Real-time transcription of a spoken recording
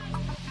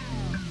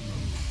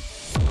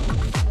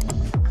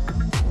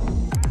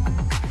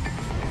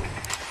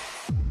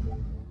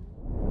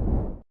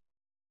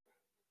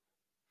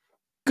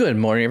Good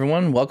morning,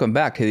 everyone. Welcome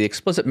back to the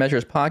Explicit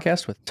Measures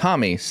podcast with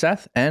Tommy,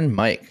 Seth, and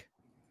Mike.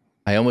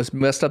 I almost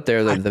messed up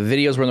there. The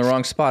videos were in the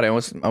wrong spot. I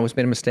almost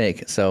made a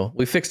mistake. So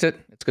we fixed it.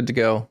 It's good to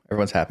go.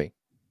 Everyone's happy.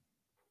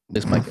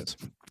 This Mike is.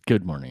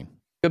 Good morning.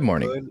 Good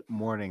morning. Good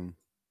morning.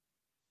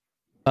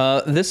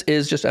 This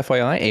is just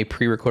FYI, a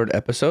pre-recorded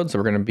episode. So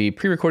we're going to be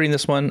pre-recording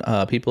this one.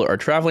 People are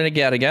traveling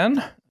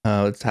again.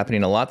 It's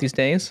happening a lot these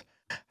days.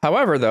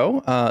 However,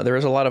 though, there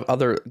is a lot of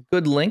other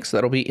good links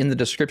that'll be in the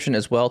description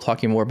as well,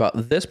 talking more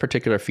about this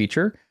particular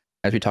feature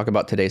as we talk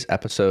about today's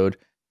episode.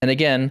 And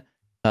again,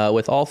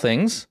 with all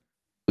things,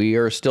 we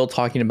are still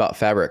talking about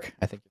Fabric.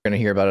 I think you're going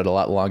to hear about it a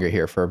lot longer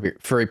here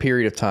for a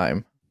period of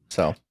time.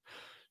 So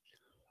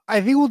I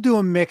think we'll do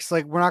a mix.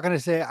 Like, we're not going to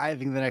say, I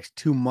think the next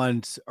 2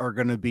 months are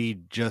going to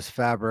be just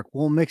Fabric.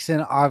 We'll mix in,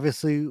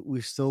 obviously,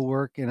 we still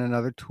work in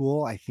another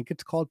tool. I think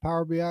it's called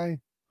Power BI.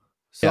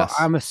 So yes.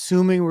 I'm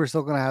assuming we're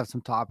still going to have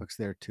some topics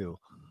there too.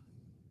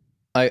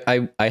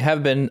 I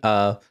have been,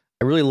 I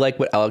really like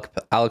what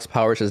Alex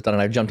Powers has done,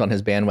 and I've jumped on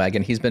his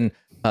bandwagon. He's been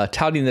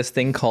touting this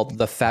thing called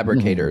the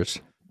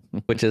Fabricators,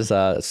 which is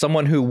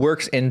someone who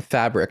works in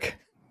Fabric.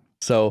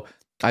 So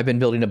I've been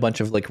building a bunch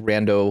of like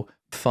rando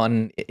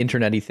fun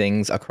internet-y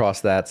things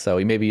across that.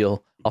 So maybe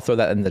I'll throw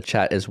that in the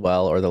chat as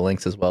well, or the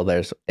links as well.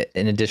 There's,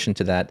 in addition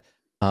to that,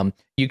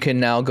 you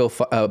can now go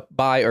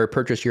buy or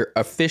purchase your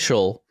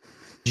official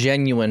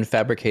genuine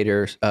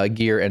Fabricators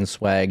gear and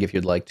swag if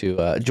you'd like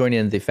to join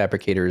in the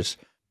Fabricators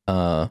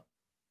I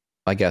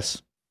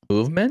guess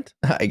movement.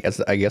 I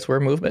guess we're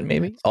a movement,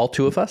 maybe all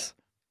two of us.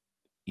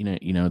 What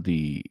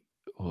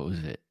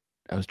was it?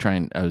 I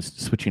was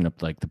switching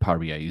up like the Power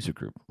BI user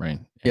group, right?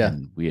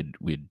 And we had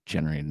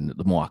generated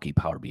the Milwaukee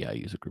Power BI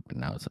user group, and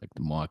now it's like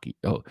the Milwaukee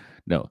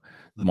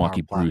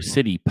Brew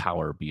City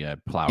Power BI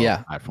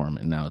platform,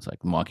 and now it's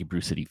like Milwaukee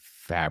Brew City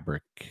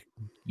Fabric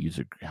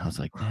user. I was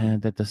like,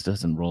 that just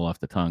doesn't roll off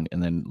the tongue.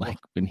 And then like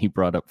when he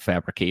brought up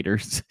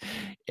Fabricators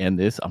and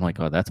this, I'm like,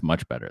 oh, that's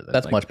much better.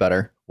 That's like, much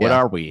better. What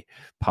are we?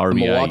 Power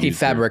BI Milwaukee users.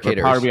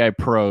 Fabricators. We're Power BI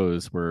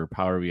pros. We're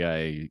Power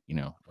BI.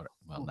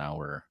 Well, now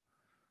we're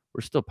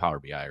still Power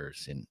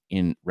BIers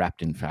in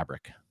wrapped in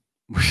fabric.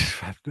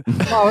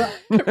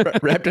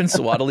 Wrapped in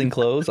swaddling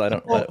clothes. I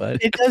don't know.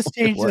 It does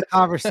change the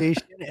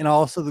conversation and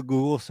also the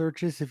Google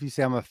searches. If you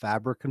say I'm a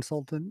fabric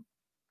consultant,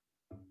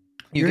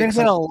 you're going to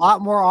get a lot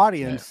more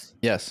audience.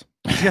 Yeah. Yes.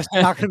 Just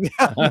not going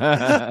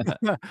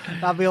to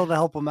not be able to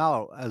help them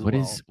out as what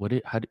well.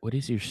 What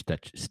is your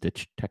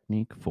stitch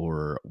technique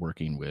for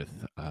working with?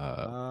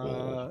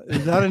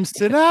 Is that in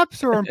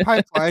Synapse or in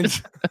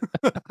pipelines?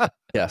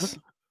 Yes.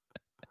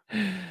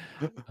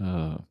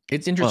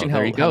 It's interesting how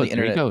the internet.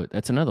 There you go.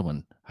 That's another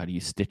one. How do you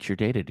stitch your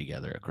data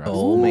together across the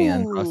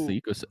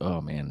ecosystem? Oh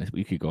man,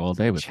 we could go all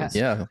day with this.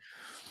 Yeah,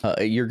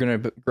 you're gonna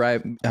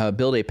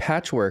build a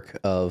patchwork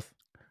of.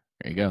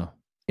 There you go.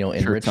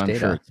 Enriched shirts on data.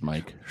 Shirts,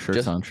 Mike.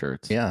 Shirts on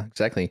shirts. Yeah,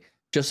 exactly.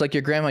 Just like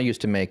your grandma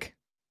used to make.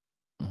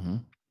 Mm-hmm.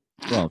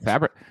 Well,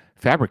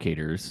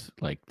 Fabricators,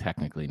 like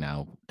technically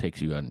now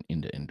takes you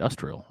into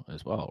industrial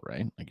as well,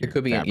 right? Like it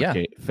could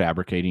be,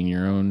 fabricating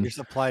your own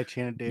supply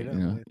chain of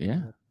data.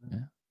 Yeah.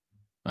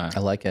 I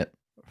like it.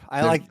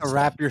 I like to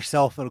wrap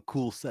yourself in a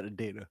cool set of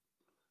data.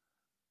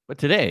 But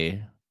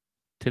today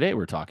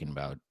we're talking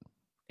about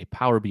a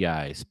Power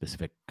BI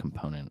specific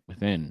component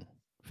within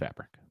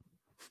Fabric.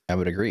 I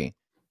would agree,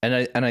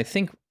 and I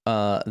think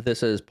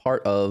this is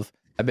part of.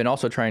 I've been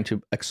also trying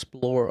to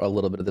explore a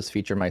little bit of this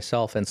feature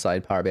myself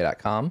inside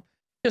PowerBI.com,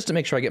 just to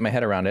make sure I get my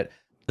head around it.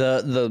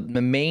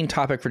 The main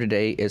topic for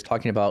today is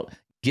talking about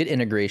Git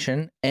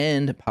integration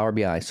and Power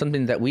BI,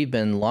 something that we've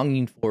been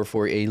longing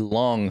for a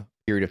long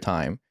period of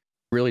time,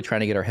 really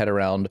trying to get our head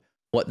around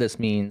what this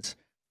means,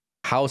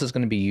 how is this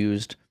going to be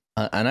used,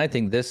 and I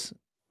think this,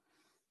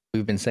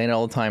 we've been saying it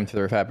all the time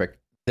through Fabric,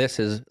 this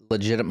is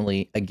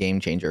legitimately a game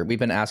changer. We've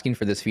been asking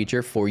for this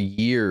feature for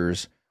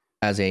years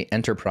as a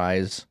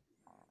enterprise,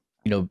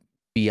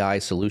 BI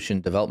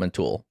solution development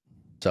tool.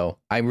 So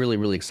I'm really,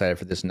 really excited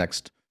for this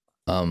next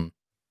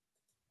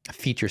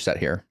feature set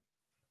here.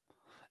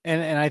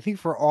 And I think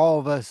for all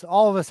of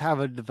us have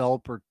a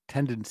developer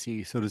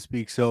tendency, so to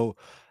speak. So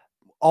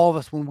all of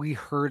us, when we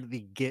heard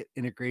the Git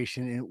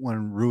integration,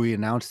 when Rui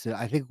announced it,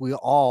 I think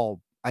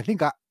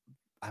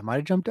I might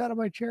have jumped out of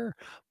my chair.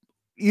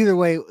 Either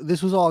way,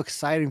 this was all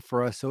exciting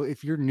for us. So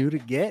if you're new to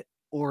Git,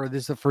 or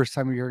this is the first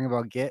time you're hearing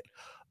about Git,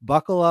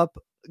 buckle up,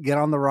 get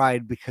on the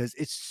ride, because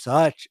it's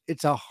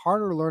a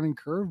harder learning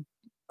curve.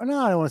 No,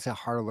 I don't want to say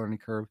harder learning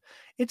curve.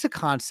 It's a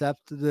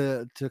concept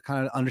to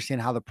kind of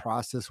understand how the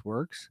process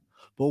works.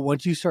 But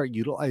once you start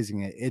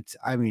utilizing it,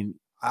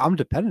 I'm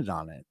dependent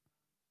on it.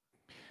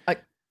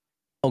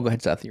 Go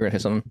ahead, Seth. You're going to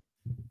hit something?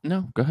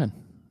 No, go ahead.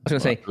 I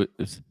was going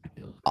to say,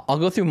 I'll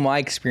go through my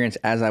experience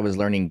as I was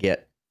learning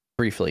Git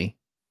briefly.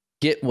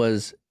 Git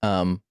was,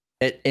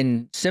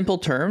 in simple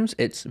terms,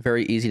 it's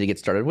very easy to get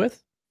started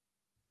with,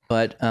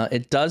 but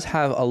it does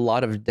have a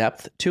lot of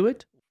depth to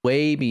it,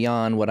 way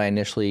beyond what I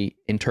initially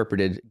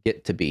interpreted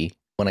Git to be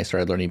when I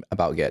started learning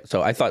about Git.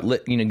 So I thought,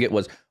 Git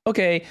was,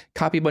 okay,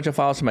 copy a bunch of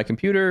files to my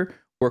computer,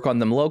 work on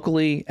them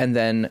locally, and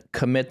then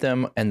commit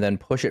them, and then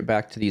push it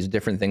back to these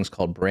different things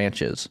called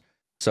branches.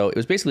 So it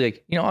was basically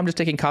like, I'm just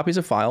taking copies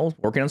of files,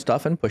 working on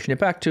stuff, and pushing it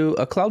back to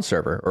a cloud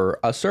server or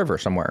a server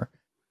somewhere.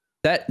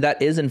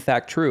 That is in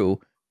fact true.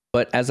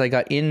 But as I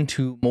got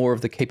into more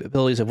of the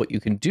capabilities of what you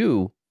can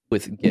do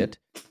with Git,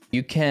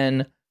 you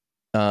can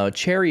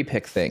cherry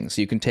pick things.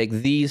 You can take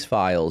these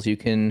files, you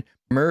can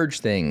merge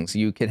things,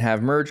 you can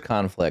have merge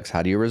conflicts.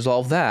 How do you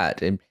resolve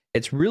that? And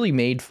it's really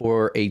made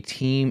for a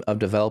team of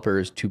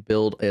developers to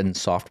build in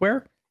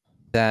software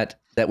that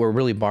we're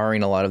really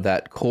borrowing a lot of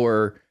that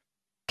core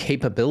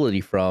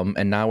capability from,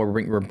 and now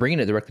we're bringing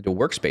it directly to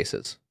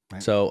workspaces.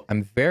 Right. So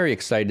I'm very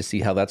excited to see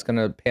how that's going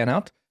to pan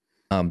out,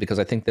 because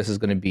I think this is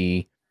going to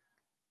be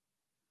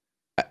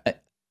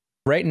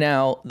right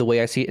now, the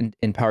way I see it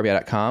in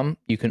PowerBI.com,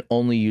 you can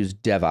only use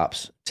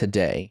DevOps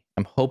today.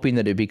 I'm hoping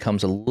that it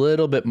becomes a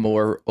little bit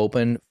more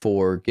open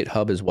for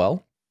GitHub as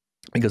well,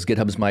 because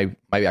GitHub is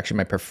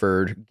my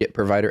preferred Git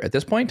provider at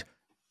this point.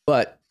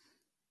 But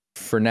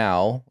for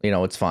now,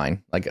 it's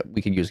fine. Like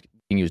we can use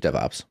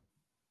DevOps.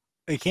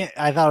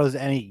 I thought it was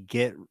any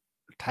Git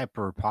type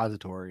of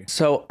repository.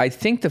 So I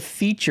think the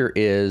feature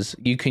is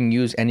you can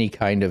use any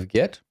kind of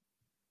Git.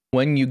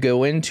 When you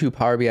go into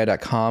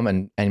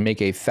PowerBI.com and make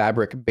a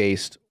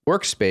Fabric-based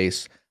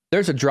workspace,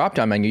 there's a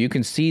drop-down menu. You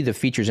can see the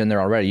features in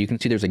there already. You can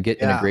see there's a Git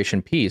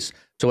integration piece.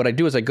 So what I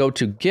do is I go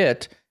to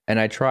Git and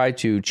I try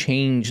to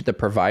change the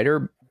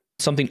provider,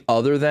 something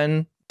other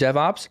than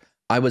DevOps.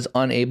 I was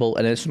unable,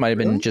 and this might have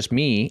been just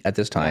me at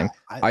this time,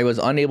 I was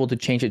unable to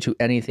change it to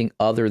anything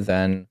other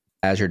than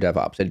Azure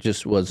DevOps. It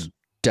just was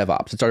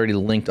DevOps. It's already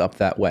linked up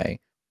that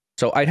way.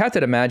 So I'd have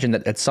to imagine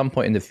that at some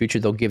point in the future,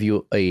 they'll give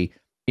you a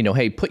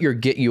hey, put your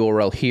Git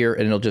URL here,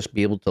 and it'll just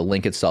be able to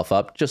link itself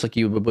up, just like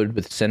you would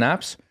with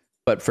Synapse.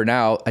 But for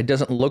now, it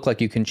doesn't look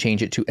like you can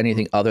change it to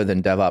anything other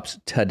than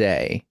DevOps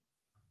today.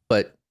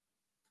 But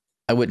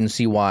I wouldn't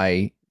see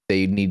why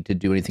they need to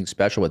do anything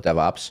special with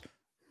DevOps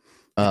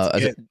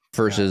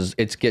versus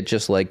it's Git,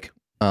 just like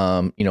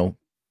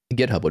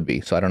GitHub would be.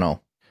 So I don't know.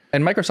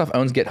 And Microsoft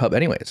owns GitHub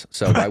anyways,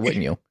 so why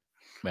wouldn't you?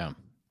 Yeah.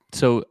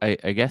 So I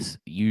guess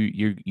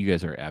you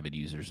guys are avid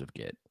users of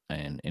Git.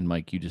 And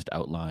Mike, you just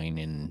outline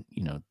in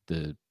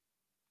the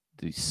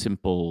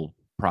simple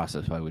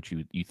process by which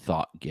you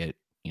thought Git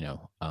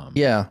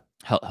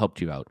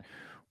helped you out.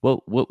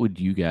 What would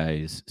you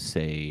guys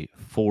say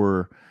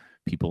for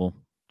people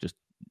just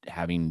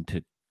having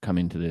to come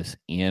into this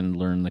and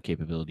learn the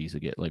capabilities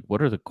of Git? Like,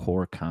 what are the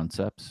core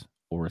concepts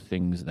or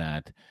things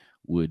that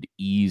would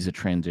ease a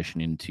transition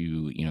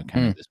into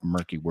kind of this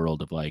murky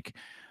world of like,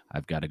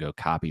 I've got to go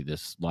copy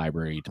this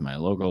library to my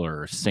local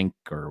or sync,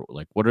 or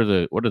like, what are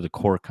the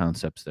core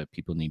concepts that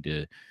people need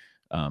to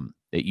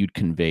that you'd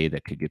convey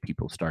that could get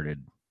people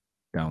started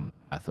down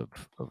the path of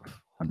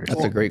understanding?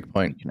 That's a great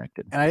point.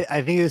 Connected. And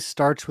I think it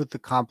starts with the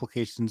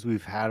complications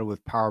we've had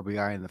with Power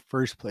BI in the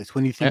first place.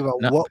 When you think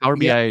about what Power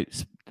BI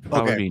is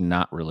probably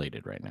not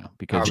related right now,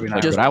 because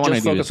what I want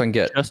to do is on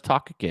Git. Just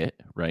talk Git,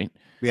 right?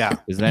 Yeah,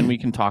 because then we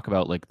can talk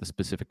about like the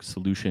specific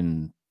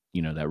solution,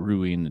 that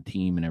Rui and the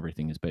team and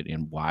everything is, but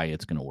and why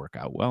it's going to work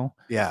out well.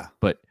 Yeah.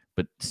 But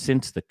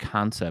since the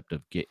concept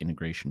of Git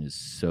integration is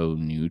so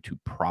new to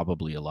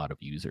probably a lot of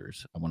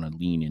users, I want to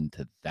lean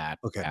into that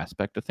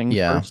aspect of things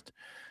first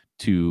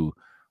to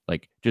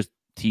like just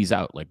tease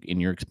out, like in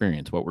your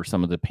experience, what were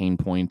some of the pain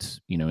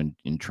points,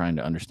 in trying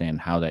to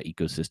understand how that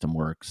ecosystem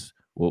works?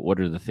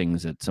 What are the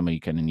things that somebody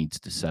kind of needs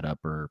to set up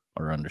or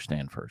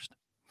understand first?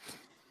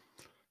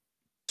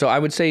 So I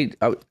would say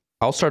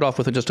I'll start off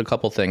with just a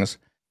couple things.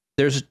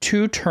 There's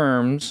 2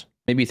 terms,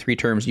 maybe 3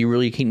 terms you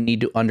really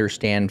need to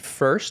understand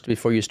first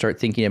before you start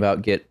thinking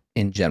about Git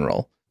in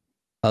general.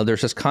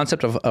 There's this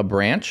concept of a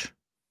branch.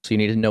 So you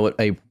need to know what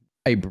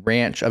a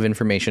branch of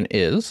information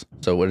is.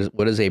 So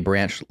what does a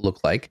branch look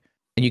like?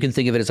 And you can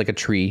think of it as like a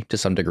tree to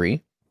some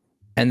degree.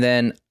 And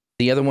then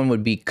the other one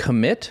would be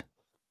commit,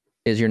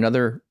 is your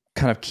another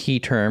kind of key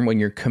term when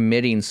you're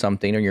committing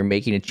something or you're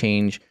making a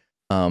change.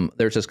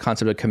 There's this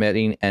concept of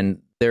committing, and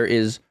there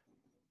is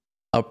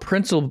a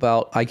principle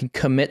about I can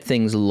commit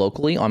things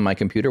locally on my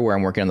computer where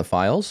I'm working on the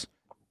files,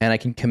 and I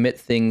can commit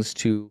things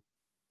to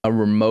a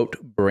remote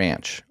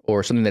branch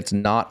or something that's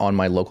not on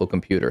my local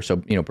computer. So,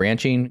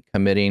 branching,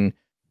 committing,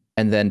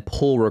 and then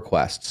pull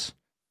requests.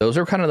 Those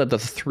are kind of the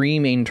 3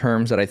 main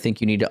terms that I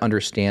think you need to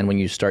understand when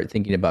you start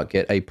thinking about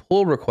Git. A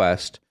pull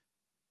request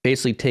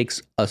basically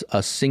takes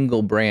a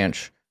single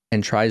branch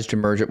and tries to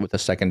merge it with a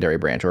secondary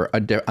branch or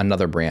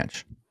another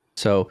branch.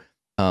 So,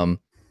 at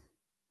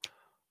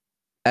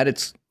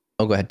its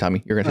go ahead,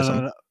 Tommy. You're going to say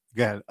something. No.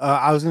 Go ahead.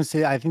 I was going to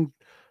say, I think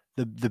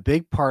the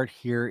big part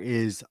here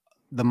is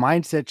the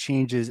mindset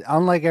changes.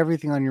 Unlike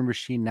everything on your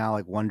machine now,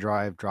 like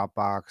OneDrive,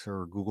 Dropbox,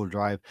 or Google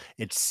Drive,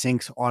 it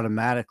syncs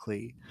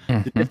automatically.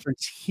 The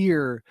difference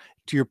here,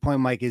 to your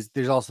point, Mike, is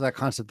there's also that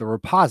concept of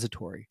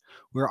repository,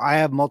 where I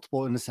have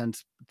multiple, in a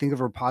sense, think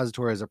of a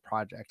repository as a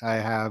project. I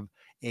have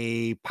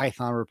a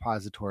Python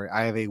repository.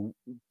 I have a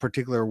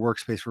particular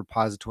workspace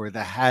repository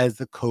that has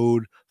the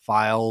code,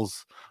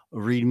 files,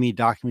 README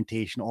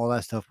documentation, all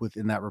that stuff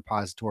within that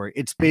repository.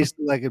 It's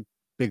basically like a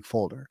big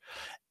folder.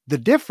 The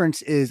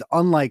difference is,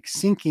 unlike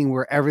syncing,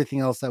 where everything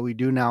else that we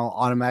do now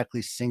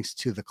automatically syncs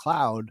to the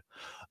cloud,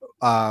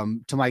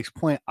 to Mike's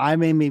point, I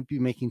may be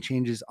making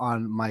changes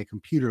on my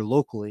computer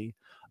locally.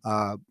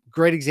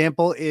 Great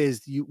example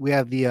is we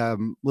have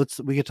the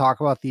we could talk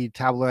about the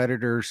Tableau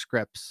editor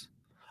scripts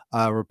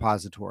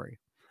repository,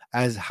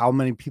 as how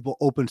many people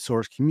open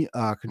source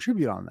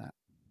contribute on that.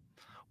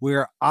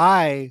 Where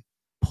I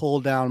pull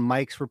down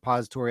Mike's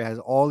repository has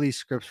all these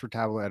scripts for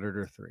Tableau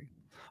Editor 3,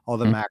 all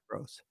the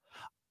macros.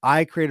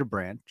 I create a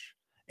branch,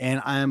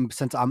 and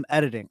since I'm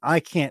editing, I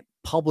can't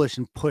publish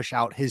and push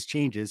out his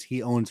changes.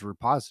 He owns the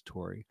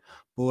repository.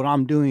 But what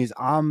I'm doing is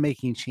I'm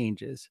making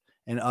changes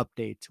and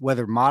updates,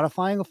 whether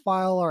modifying a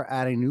file or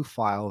adding new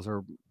files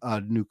or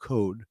new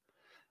code.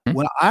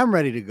 When I'm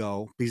ready to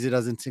go, because it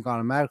doesn't sync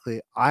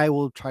automatically, I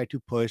will try to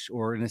push,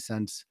 or in a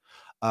sense,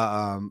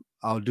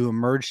 I'll do a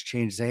merge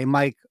change. Say, hey,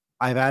 Mike,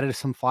 I've added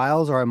some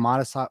files, or I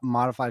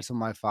modified some of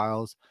my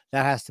files.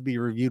 That has to be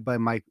reviewed by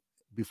Mike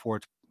before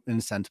it's, in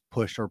a sense,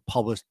 pushed or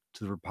published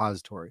to the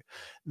repository.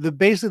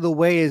 Basically the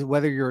way is,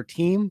 whether you're a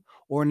team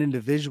or an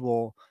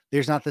individual,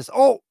 there's not this,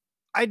 oh,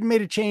 I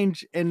made a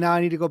change and now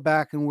I need to go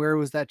back and where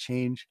was that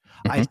change?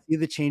 I see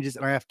the changes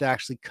and I have to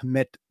actually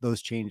commit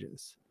those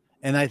changes.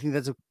 And I think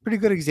that's a pretty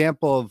good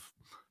example of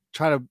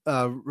trying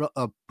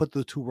to put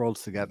the two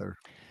worlds together.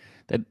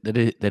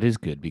 That is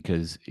good,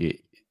 because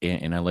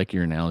and I like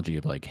your analogy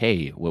of like,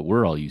 hey, what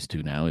we're all used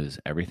to now is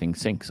everything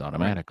syncs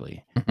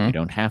automatically. You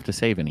don't have to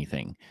save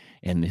anything.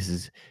 And this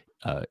is,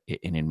 and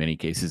in many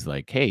cases,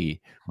 like,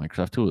 hey,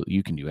 Microsoft tool,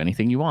 you can do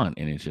anything you want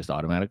and it's just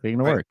automatically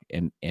going to work.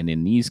 And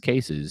in these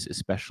cases,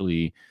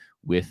 especially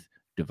with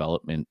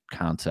development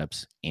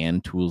concepts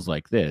and tools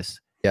like this,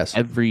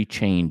 every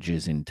change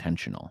is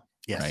intentional.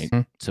 Right.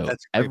 So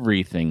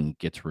everything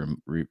gets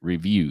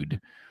reviewed,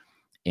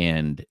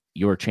 and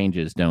your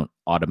changes don't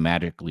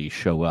automatically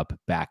show up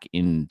back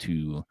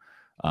into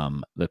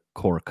the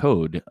core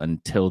code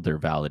until they're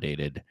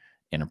validated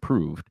and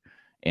approved.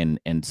 And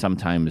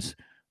sometimes,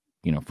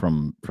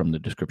 from the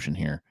description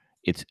here,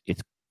 it's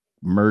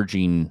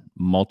merging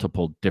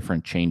multiple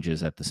different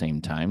changes at the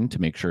same time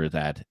to make sure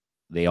that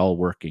they all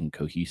work in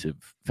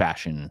cohesive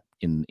fashion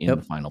in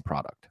the final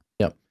product.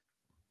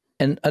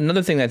 And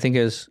another thing that I think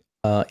is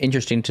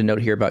interesting to note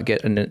here about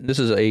Git, and this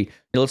is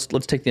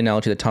let's take the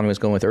analogy that Tommy was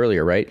going with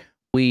earlier, right?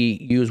 We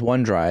use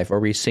OneDrive, or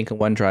we sync a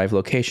OneDrive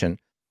location.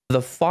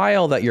 The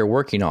file that you're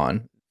working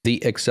on,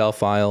 the Excel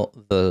file,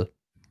 the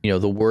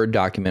Word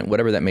document,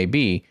 whatever that may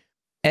be,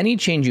 any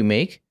change you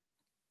make,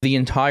 the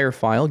entire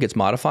file gets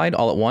modified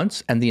all at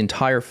once, and the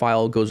entire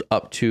file goes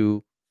up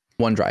to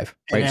OneDrive,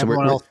 right? And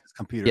everyone else's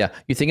computer. Yeah,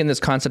 you think in this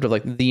concept of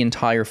like the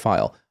entire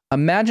file.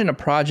 Imagine a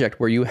project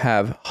where you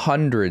have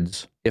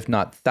hundreds, if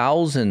not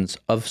thousands,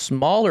 of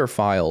smaller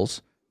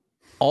files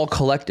all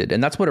collected.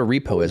 And that's what a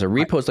repo is. A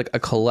repo is like a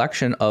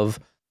collection of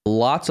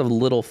lots of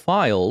little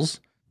files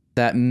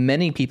that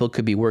many people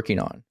could be working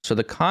on. So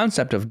the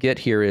concept of Git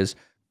here is,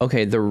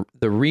 okay, the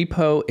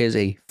repo is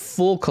a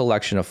full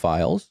collection of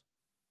files.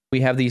 We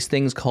have these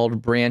things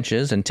called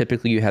branches, and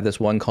typically you have this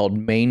one called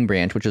main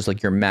branch, which is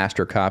like your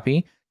master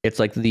copy. It's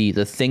like the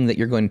thing that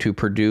you're going to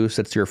produce.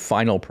 It's your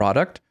final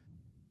product.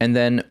 And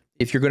then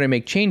if you're going to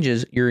make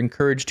changes, you're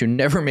encouraged to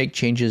never make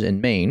changes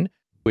in main,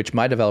 which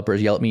my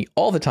developers yell at me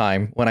all the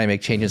time when I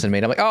make changes in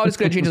main. I'm like, oh, I'm just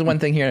going to change this one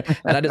thing here.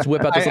 And I just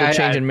whip out this little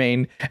change in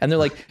main. And they're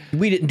like,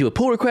 we didn't do a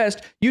pull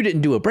request. You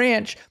didn't do a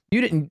branch. You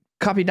didn't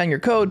copy down your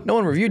code. No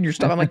one reviewed your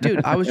stuff. I'm like,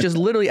 dude, I was just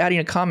literally adding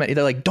a comment.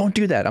 They're like, don't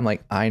do that. I'm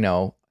like, I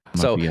know.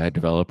 I'm a BI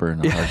developer in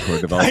a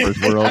hardcore developer's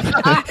world.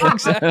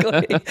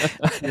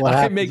 Exactly. What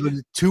happens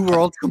when two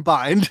worlds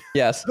combined?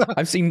 Yes,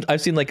 I've seen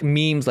like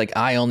memes like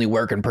I only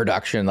work in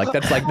production. Like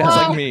that's like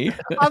me.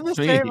 I'm the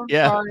same. I'm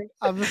sorry.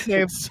 I'm the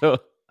same.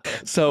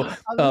 So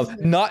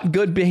not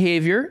good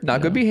behavior.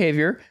 Not good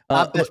behavior.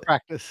 Not best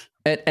practice.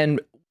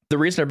 And the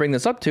reason I bring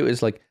this up too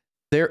is like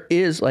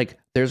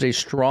there's a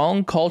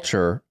strong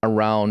culture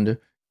around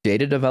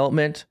data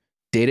development,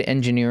 data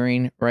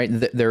engineering, right?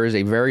 There is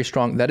a very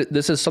strong,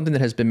 this is something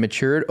that has been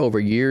matured over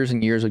years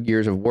and years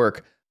of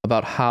work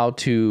about how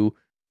to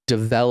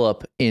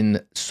develop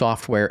in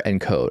software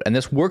and code. And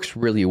this works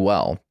really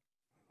well.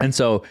 And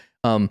so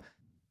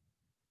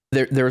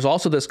there's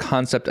also this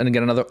concept, and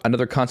again,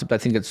 another concept I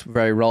think that's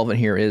very relevant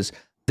here is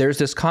there's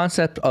this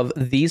concept of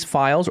these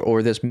files,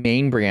 or this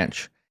main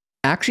branch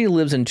actually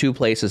lives in two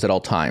places at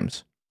all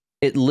times.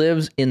 It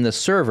lives in the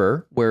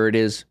server where it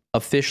is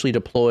officially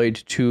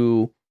deployed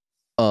to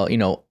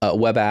a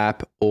web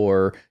app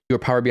or your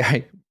Power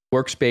BI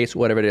workspace,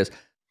 whatever it is.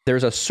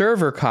 There's a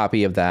server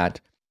copy of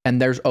that,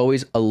 and there's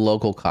always a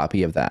local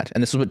copy of that.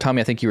 And this is what, Tommy,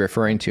 I think you're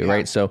referring to,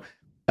 right? So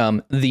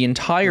the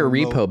entire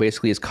repo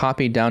basically is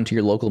copied down to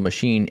your local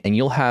machine, and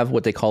you'll have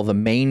what they call the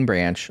main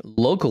branch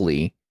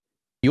locally.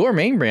 Your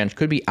main branch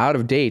could be out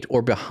of date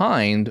or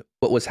behind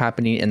what was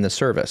happening in the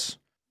service.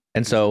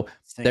 And so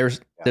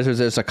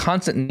there's a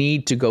constant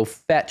need to go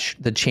fetch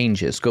the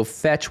changes, go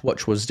fetch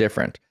what was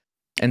different.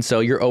 And so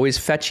you're always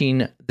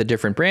fetching the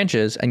different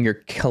branches and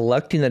you're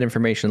collecting that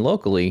information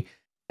locally.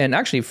 And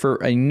actually, for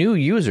a new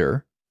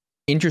user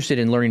interested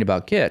in learning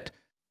about Git,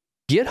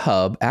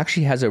 GitHub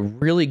actually has a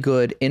really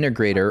good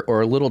integrator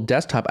or a little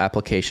desktop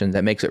application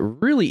that makes it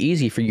really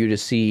easy for you to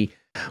see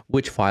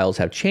which files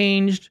have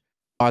changed.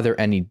 Are there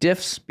any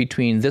diffs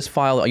between this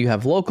file you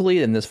have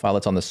locally and this file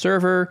that's on the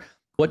server?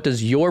 What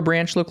does your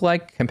branch look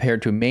like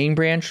compared to main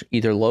branch,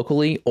 either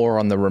locally or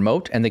on the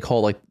remote? And they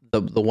call like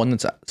the one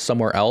that's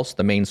somewhere else,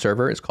 the main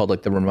server is called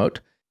like the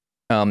remote.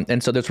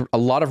 And so there's a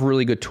lot of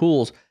really good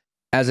tools.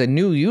 As a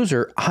new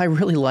user, I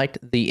really liked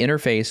the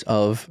interface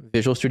of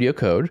Visual Studio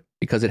Code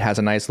because it has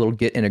a nice little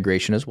Git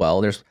integration as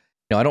well. There's,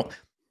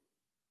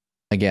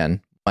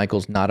 again,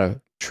 Michael's not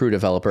a true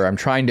developer. I'm a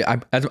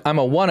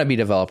wannabe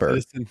developer.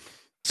 Listen.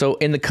 So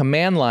in the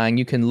command line,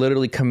 you can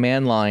literally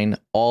command line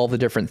all the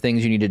different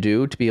things you need to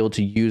do to be able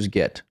to use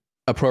Git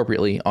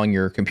appropriately on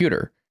your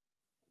computer.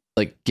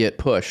 Like Git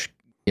push,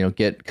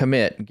 Git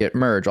commit, Git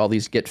merge, all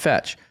these Git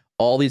fetch,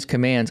 all these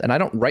commands. And I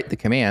don't write the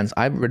commands.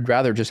 I would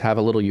rather just have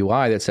a little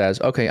UI that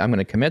says, okay, I'm going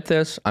to commit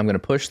this. I'm going to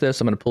push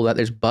this. I'm going to pull that.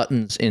 There's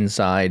buttons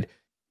inside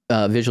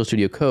Visual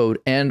Studio Code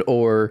and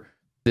or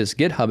this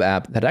GitHub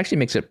app that actually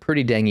makes it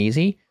pretty dang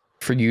easy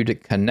for you to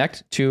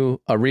connect to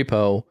a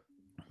repo,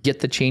 get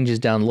the changes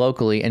down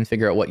locally and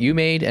figure out what you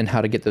made and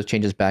how to get those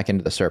changes back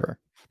into the server.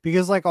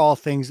 Because like all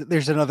things,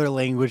 there's another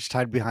language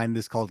tied behind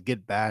this called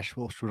Git Bash,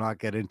 which we'll not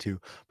get into.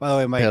 By the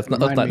way, Mike, let's go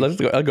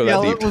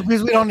that deep.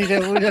 Because we don't need to.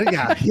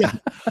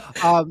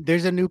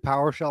 There's a new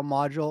PowerShell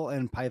module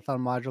and Python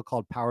module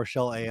called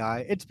PowerShell AI.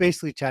 It's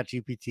basically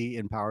ChatGPT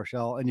in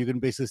PowerShell, and you can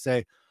basically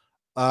say,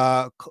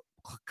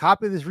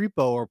 copy this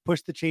repo or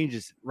push the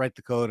changes, write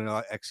the code, and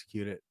I'll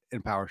execute it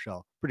in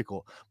PowerShell. Pretty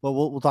cool. But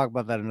we'll talk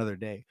about that another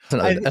day.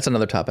 That's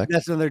another topic.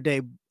 That's another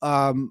day.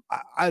 I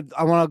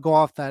want to go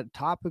off that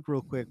topic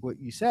real quick, what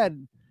you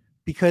said,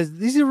 because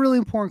these are really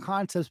important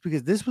concepts,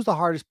 because this was the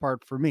hardest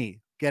part for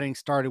me getting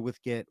started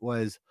with Git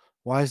was,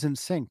 why isn't it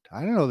synced?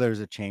 I don't know there's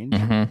a change.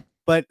 Mm-hmm.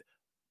 But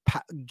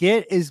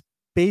Git is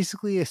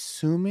basically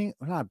assuming,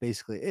 or not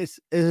basically, it's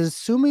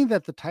assuming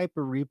that the type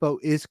of repo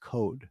is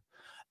code,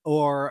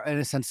 or in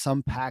a sense,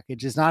 some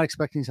package. Is not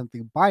expecting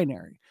something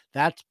binary.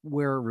 That's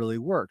where it really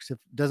works. If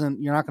it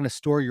doesn't, you're not going to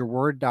store your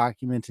Word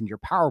documents and your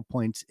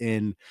PowerPoints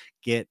in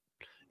Git.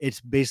 It's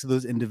basically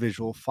those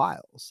individual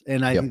files.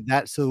 And I think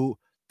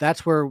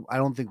that's where I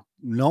don't think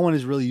no one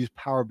has really used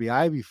Power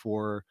BI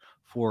before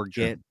for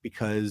Git,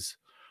 because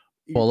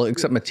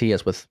except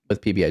Matthias with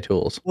PBI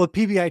tools. Well,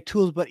 PBI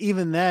tools, but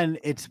even then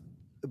it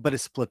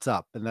splits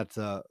up, and it's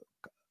not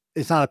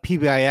a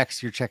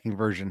PBIX, you're checking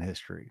version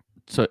history.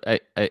 So I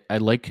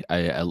like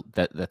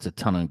that's a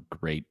ton of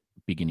great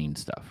beginning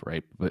stuff,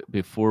 right? But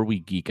before we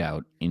geek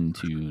out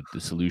into the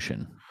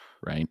solution,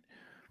 right?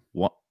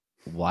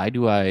 Why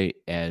do I,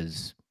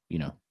 as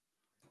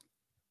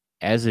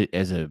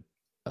a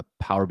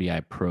Power BI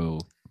pro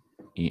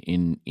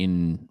in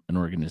an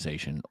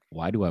organization,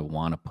 why do I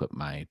want to put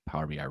my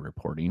Power BI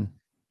reporting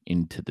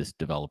into this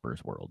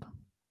developer's world?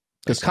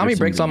 Because Kami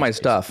breaks all my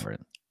stuff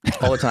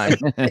all the time.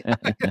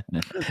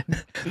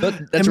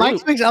 And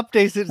Mike makes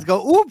updates that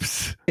go,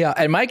 oops. Yeah,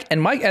 and Mike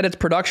edits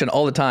production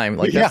all the time.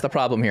 Like that's the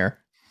problem here.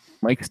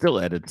 Mike still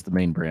edits the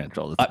main branch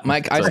all the time.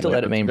 I still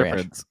edit main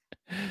branch.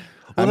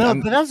 Well,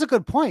 but that's a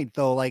good point,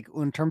 though. Like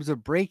in terms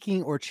of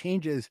breaking or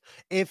changes,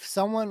 if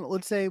someone,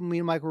 let's say me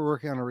and Mike were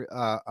working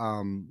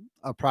on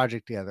a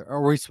project together,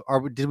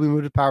 did we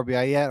move to Power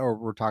BI yet, or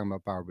we're talking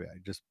about Power BI?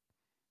 Just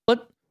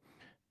what?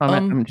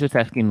 I'm just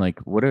asking, like,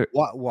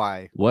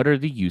 why? What are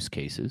the use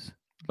cases?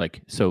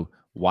 Like, so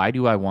why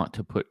do I want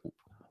to put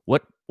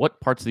what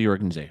parts of the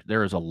organization?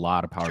 There is a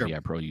lot of Power BI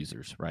Pro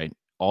users, right?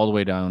 All the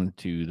way down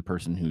to the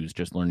person who's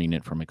just learning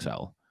it from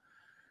Excel.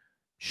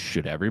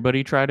 Should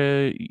everybody try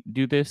to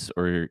do this,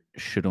 or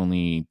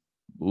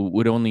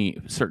would only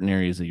certain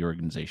areas of the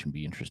organization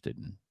be interested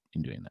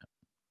in doing that?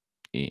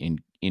 In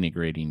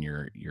integrating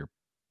your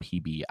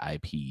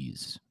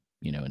PBIPs,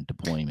 and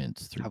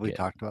deployments through Have Git. we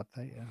talked about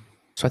that? Yeah.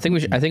 So I think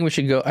we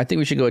should go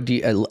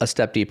a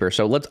step deeper.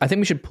 So I think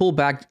we should pull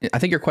back. I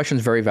think your question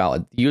is very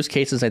valid. Use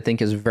cases, I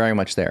think, is very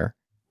much there.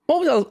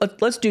 Well,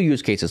 let's do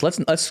use cases. Let's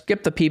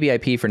skip the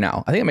PBIP for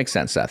now. I think it makes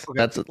sense, Seth.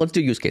 Okay. Let's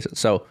do use cases.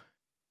 So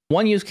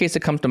one use case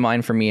that comes to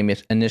mind for me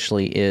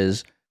initially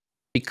is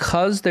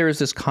because there is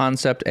this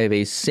concept of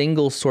a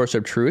single source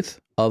of truth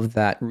of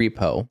that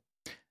repo.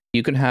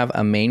 You can have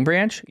a main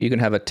branch, you can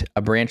have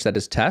a branch that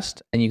is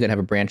test, and you can have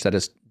a branch that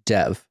is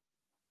dev.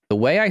 The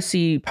way I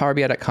see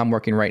PowerBI.com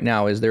working right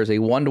now is there's a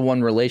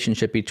one-to-one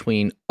relationship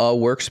between a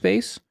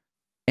workspace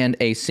and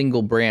a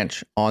single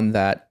branch on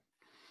that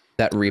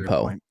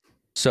repo.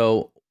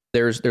 So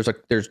there's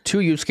two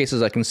use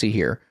cases I can see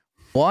here.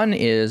 One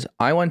is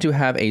I want to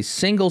have a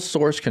single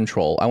source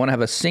control. I want to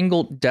have a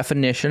single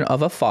definition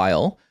of a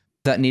file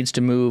that needs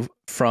to move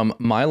from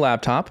my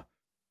laptop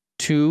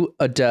to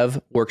a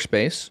dev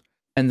workspace.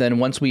 And then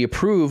once we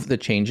approve the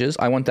changes,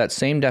 I want that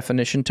same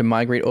definition to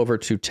migrate over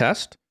to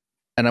test.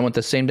 and I want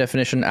the same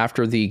definition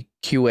after the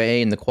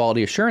QA and the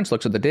quality assurance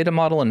looks at the data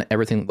model and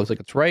everything looks like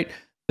it's right.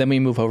 Then we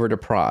move over to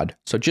prod.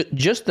 So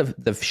just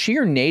the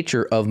sheer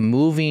nature of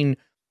moving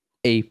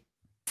a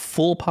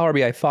full Power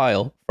BI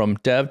file from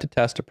dev to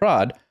test to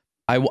prod,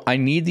 I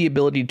need the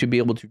ability to be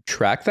able to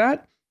track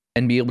that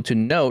and be able to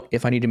note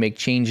if I need to make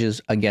changes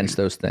against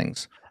those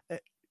things.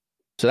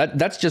 So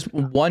that's just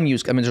one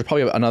use. I mean, there's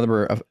probably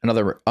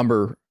another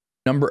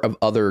number of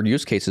other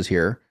use cases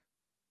here,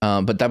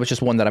 but that was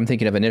just one that I'm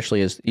thinking of initially.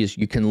 Is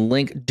you can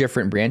link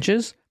different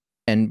branches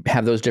and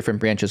have those different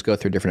branches go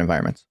through different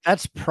environments.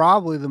 That's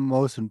probably the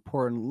most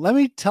important. Let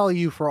me tell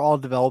you, for all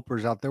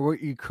developers out there,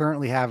 what you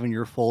currently have in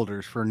your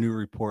folders for new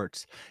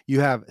reports. You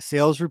have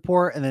sales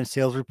report and then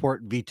sales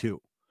report V2.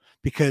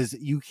 Because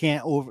you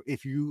can't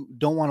if you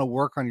don't want to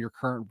work on your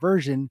current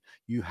version,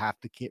 you have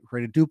to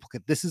create a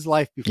duplicate. This is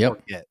life before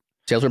Git.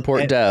 Sales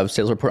report dev,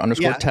 sales report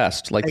 _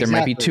 test. Like there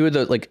might be two of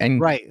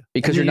the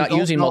because you're not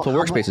using multiple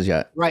workspaces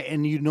yet. Right.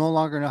 And you no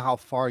longer know how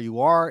far you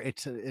are.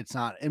 It's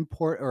not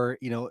import, or,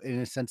 in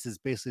a sense, it's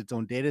basically its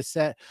own data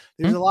set.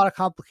 There's a lot of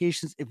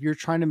complications if you're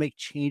trying to make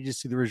changes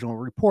to the original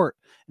report.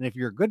 And if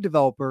you're a good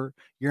developer,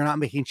 you're not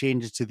making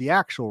changes to the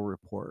actual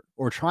report,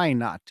 or trying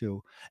not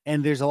to.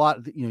 And there's a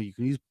lot, you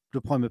can use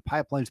deployment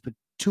pipelines, but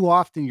too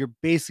often you're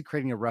basically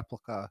creating a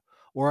replica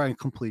or a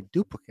complete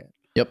duplicate.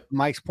 Yep.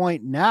 Mike's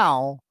point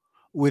now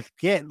with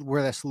Git,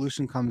 where that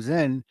solution comes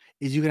in,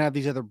 is you can have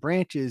these other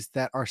branches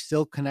that are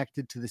still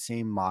connected to the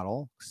same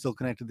model, still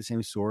connected to the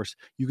same source.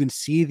 You can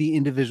see the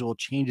individual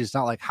changes,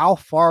 not like how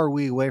far are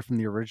we away from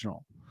the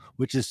original,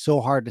 which is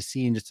so hard to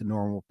see in just a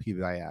normal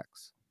PBIX.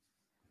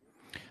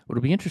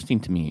 What'll be interesting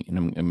to me, and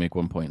I'm going to make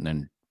one point and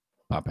then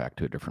pop back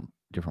to a different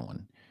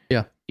one.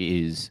 Yeah.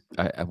 Is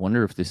I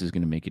wonder if this is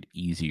going to make it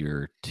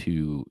easier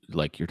to,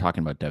 like you're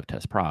talking about dev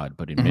test prod,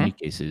 but in many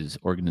cases,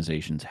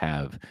 organizations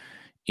have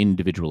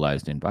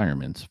individualized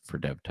environments for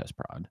dev test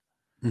prod.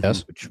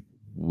 Yes.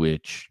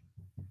 Which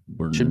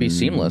should be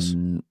seamless.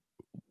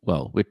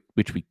 Well,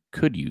 which we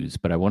could use,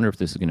 but I wonder if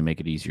this is going to make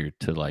it easier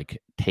to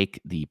like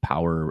take the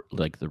power,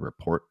 like the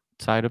report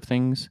side of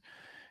things,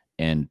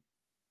 and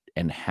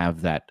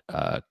have that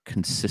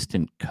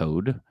consistent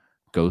code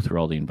go through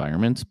all the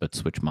environments, but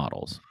switch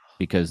models,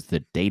 because the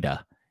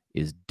data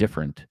is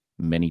different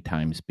many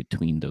times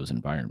between those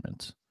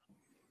environments,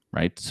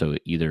 right? So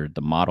either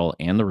the model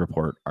and the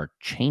report are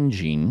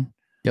changing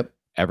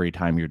every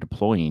time you're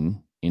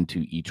deploying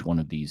into each one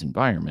of these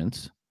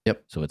environments.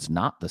 So it's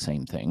not the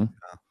same thing,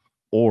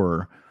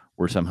 or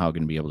we're somehow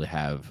going to be able to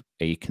have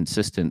a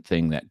consistent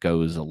thing that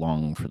goes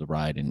along for the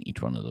ride in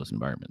each one of those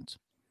environments.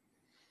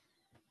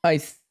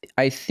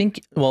 I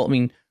think, well, I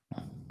mean,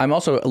 I'm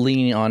also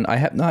leaning on, I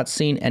have not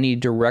seen any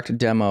direct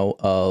demo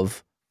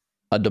of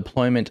a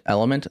deployment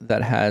element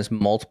that has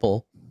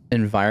multiple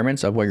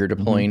environments of where you're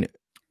deploying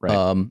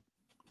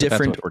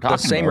different, the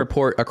same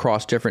report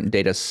across different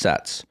data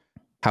sets.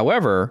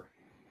 However,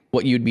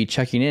 what you'd be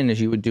checking in is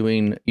you could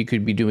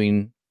be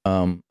doing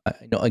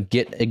a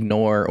git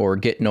ignore or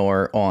git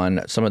nor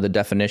on some of the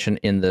definition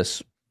in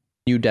this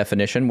new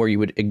definition, where you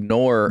would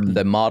ignore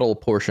the model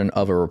portion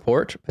of a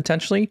report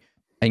potentially,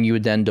 and you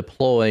would then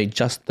deploy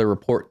just the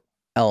report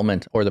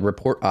element or the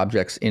report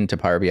objects into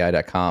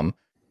powerbi.com,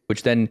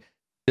 which then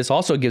this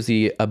also gives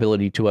the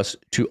ability to us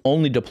to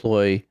only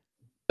deploy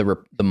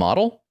the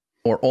model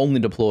or only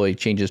deploy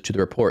changes to the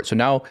report. So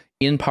now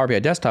in Power BI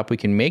Desktop, we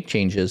can make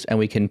changes and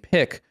we can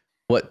pick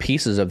what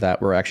pieces of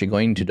that we're actually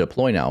going to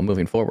deploy now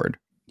moving forward.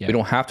 Yeah. We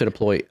don't have to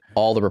deploy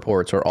all the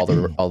reports or all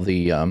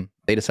the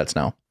data sets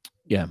now.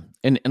 Yeah.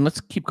 And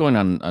let's keep going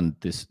on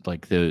this,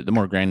 like the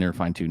more granular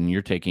fine tune.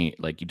 You're taking,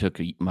 like you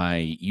took my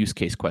use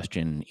case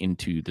question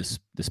into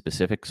the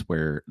specifics,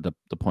 where the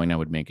point I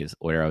would make is,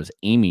 where I was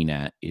aiming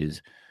at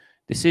is,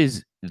 this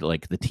is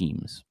like the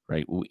teams,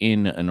 right?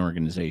 In an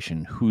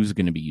organization, who's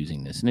going to be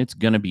using this? And it's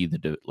going to be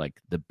the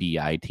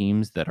BI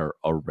teams that are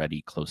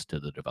already close to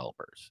the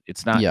developers.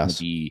 It's not going to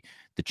be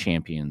the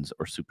champions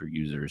or super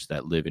users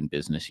that live in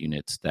business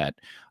units that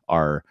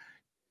are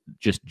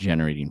just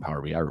generating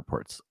Power BI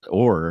reports.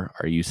 Or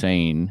are you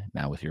saying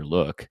now, with your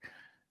look,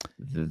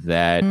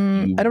 that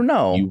I don't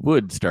know, you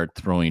would start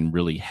throwing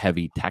really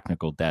heavy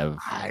technical dev?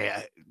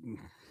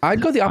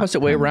 I'd go the opposite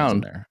way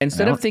around.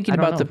 Instead of thinking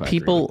about the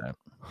people,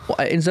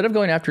 instead of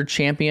going after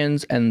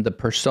champions and the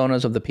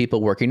personas of the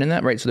people working in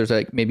that, right? So there's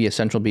like maybe a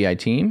central BI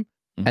team,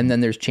 and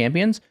then there's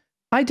champions.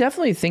 I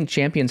definitely think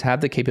champions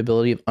have the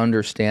capability of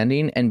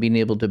understanding and being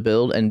able to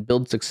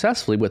build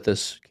successfully with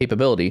this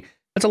capability.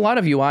 It's a lot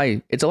of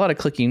UI. It's a lot of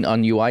clicking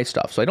on UI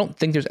stuff. So I don't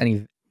think there's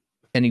any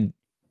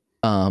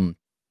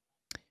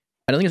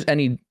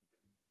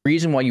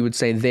reason why you would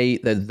say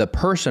the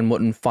person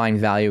wouldn't find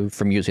value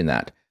from using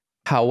that.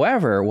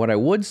 However, what I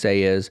would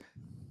say is,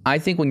 I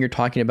think when you're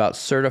talking about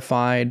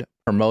certified,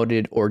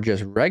 promoted, or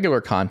just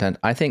regular content,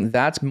 I think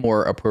that's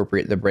more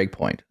appropriate, the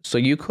breakpoint. So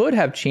you could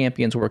have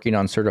champions working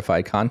on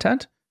certified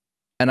content,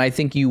 and I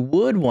think you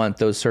would want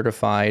those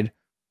certified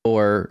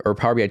or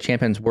Power BI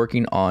champions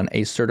working on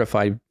a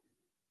certified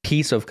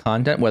piece of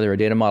content, whether a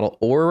data model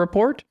or a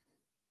report.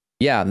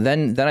 yeah,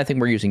 then I think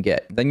we're using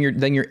Git. Then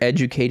you're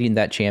educating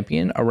that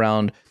champion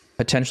around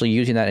potentially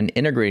using that and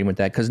integrating with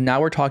that, because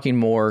now we're talking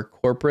more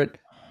corporate,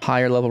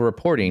 higher level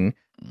reporting,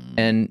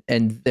 and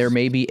there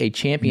may be a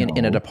champion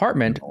in a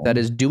department that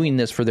is doing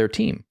this for their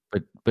team.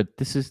 But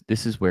this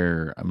is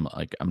where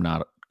I'm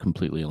not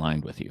completely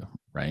aligned with you,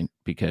 right?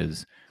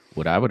 Because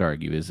what I would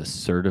argue is a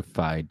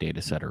certified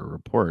data set or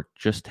report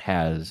just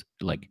has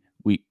like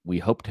we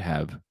hope to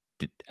have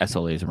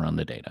SLAs around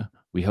the data.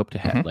 We hope to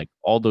have like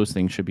all those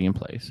things should be in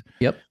place.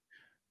 Yep.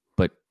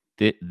 But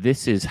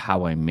this is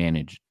how I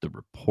manage the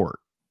report.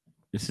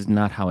 This is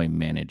not how I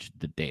manage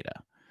the data.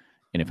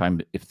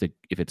 And if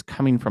it's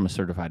coming from a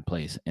certified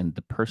place and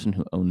the person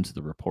who owns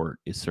the report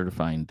is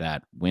certifying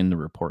that when the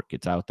report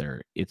gets out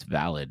there, it's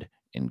valid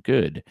and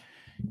good,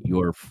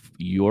 your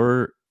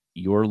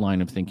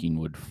line of thinking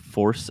would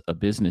force a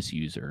business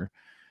user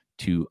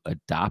to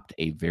adopt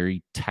a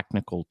very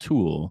technical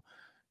tool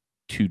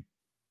to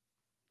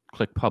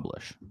click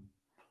publish,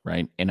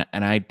 right? And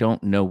I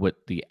don't know what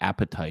the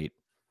appetite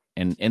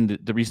and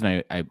the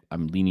reason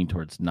I'm leaning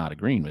towards not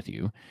agreeing with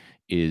you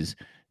is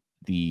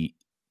the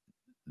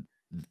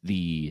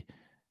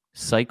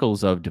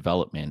cycles of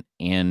development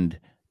and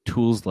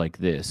tools like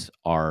this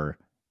are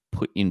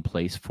put in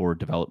place for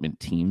development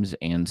teams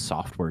and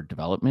software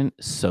development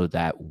so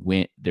that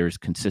when there's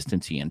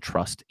consistency and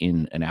trust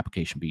in an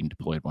application being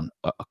deployed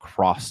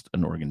across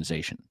an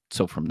organization.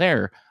 So from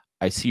there,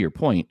 I see your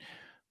point,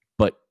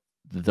 but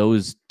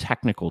those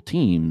technical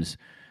teams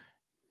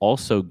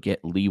also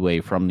get leeway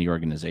from the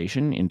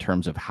organization in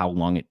terms of how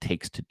long it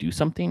takes to do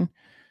something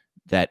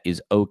that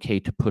is okay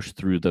to push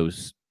through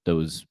those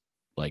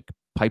like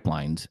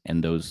pipelines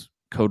and those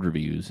code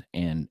reviews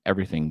and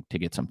everything to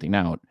get something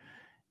out.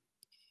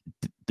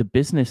 The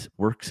business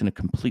works in a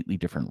completely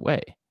different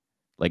way.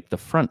 Like the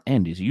front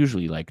end is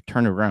usually like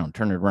turn it around.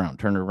 And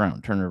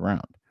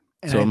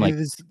So I I'm like,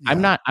 think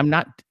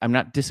I'm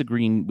not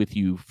disagreeing with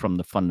you from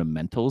the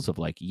fundamentals of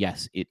like,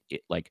 yes, it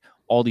like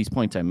all these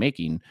points I'm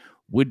making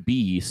would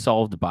be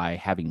solved by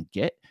having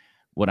Git.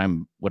 What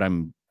I'm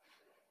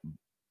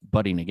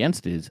butting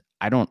against is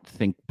I don't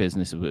think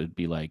business would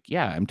be like,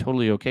 yeah, I'm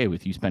totally okay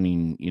with you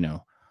spending,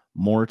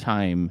 more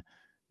time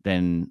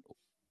than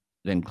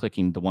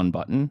clicking the one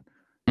button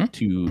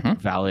to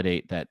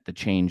validate that the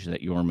change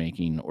that you're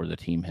making or the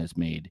team has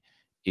made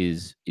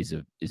is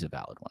a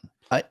valid one.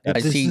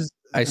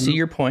 I see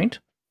your point,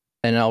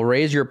 and I'll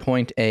raise your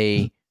point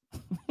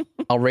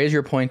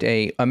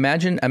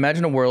imagine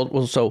a world.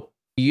 Well, so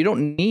you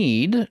don't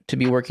need to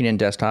be working in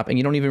desktop, and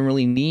you don't even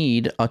really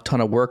need a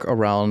ton of work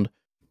around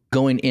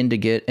going into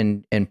Git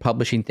and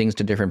publishing things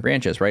to different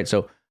branches, right?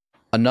 So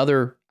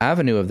another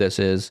avenue of this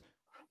is,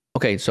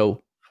 okay,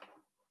 so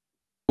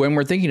when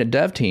we're thinking a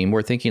dev team,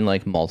 we're thinking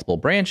like multiple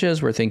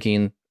branches, we're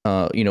thinking,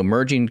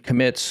 merging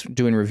commits,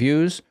 doing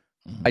reviews.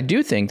 I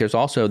do think there's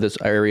also this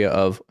area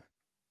of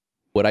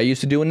what I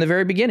used to do in the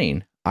very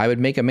beginning. I would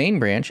make a main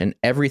branch, and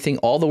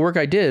all the work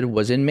I did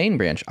was in main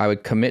branch. I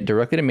would commit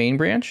directly to main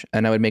branch,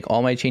 and I would make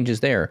all my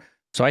changes there.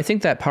 So I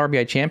think that Power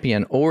BI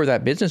champion or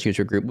that business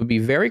user group would be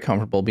very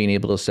comfortable being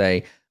able to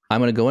say, I'm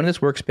going to go into this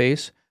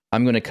workspace,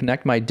 I'm going to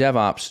connect my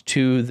DevOps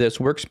to this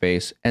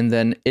workspace, and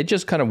then it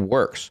just kind of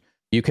works.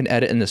 You can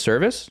edit in the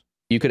service,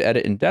 you could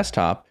edit in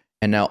desktop,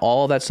 and now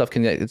all that stuff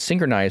can get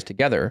synchronized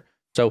together.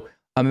 So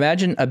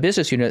imagine a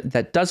business unit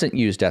that doesn't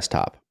use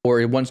desktop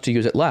or it wants to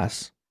use it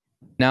less.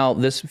 Now,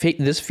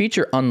 this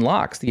feature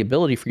unlocks the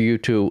ability for you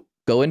to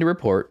go into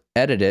report,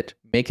 edit it,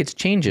 make its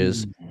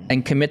changes,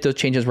 and commit those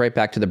changes right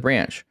back to the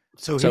branch.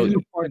 So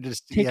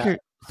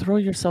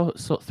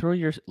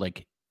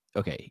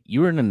okay,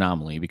 you're an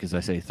anomaly because I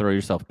say throw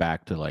yourself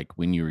back to like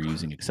when you were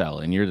using Excel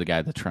and you're the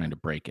guy that's trying to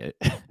break it.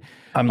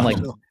 I'm like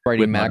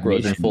writing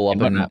macros and full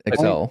up in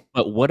Excel.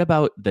 But what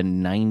about the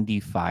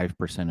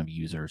 95% of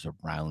users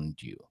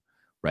around you,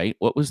 right?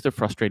 What was the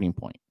frustrating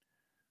point?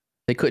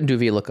 They couldn't do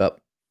VLOOKUP.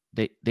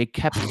 They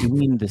kept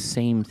doing the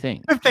same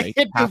thing. If they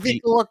hit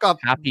the VLOOKUP,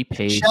 copy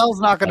paste.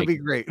 Shell's not going to be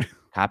great.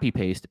 Copy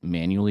paste,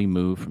 manually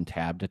move from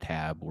tab to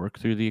tab, work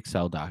through the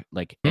Excel doc,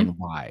 and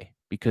why?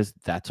 Because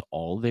that's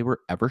all they were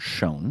ever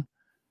shown,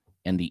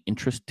 and the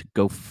interest to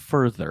go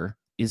further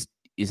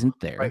isn't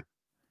there, right.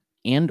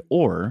 And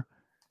or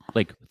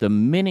like the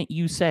minute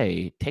you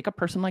say take a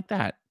person like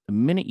that, the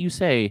minute you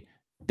say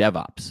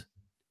DevOps,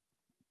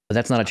 but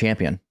that's not a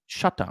champion.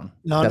 Shut down.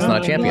 That's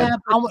not a champion.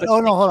 Hold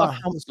on.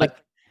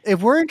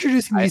 If we're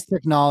introducing these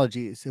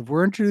technologies,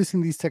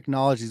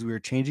 we are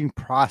changing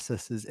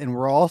processes, and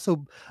we're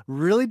also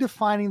really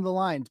defining the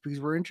lines because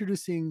we're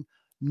introducing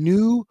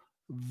new,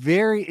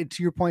 to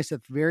your point,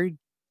 Seth, very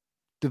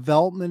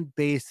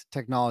development-based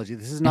technology.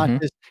 This is not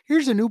just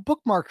here's a new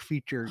bookmark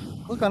feature.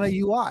 Click on a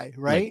UI,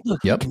 right? Like,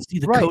 look, you can see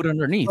the code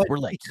underneath. But we're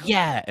like,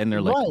 yeah, and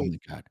they're like, oh my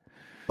god.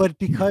 But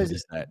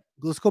because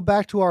let's go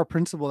back to our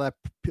principle that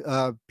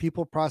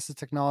people, process,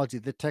 technology.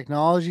 The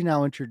technology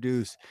now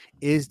introduced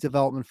is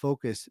development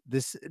focused.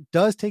 This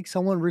does take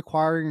someone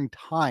requiring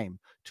time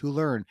to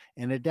learn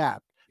and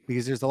adapt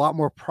because there's a lot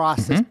more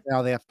process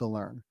now they have to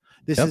learn.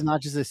 This is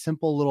not just a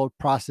simple little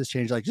process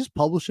change, like just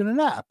publish in an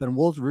app and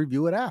we'll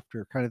review it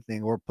after kind of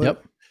thing, or put.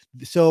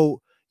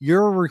 So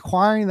you're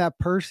requiring that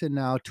person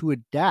now to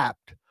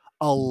adapt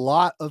a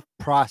lot of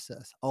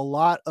process, a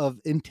lot of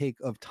intake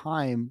of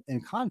time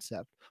and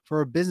concept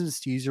for a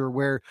business user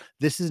where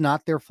this is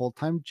not their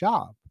full-time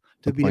job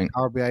to be a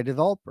Power BI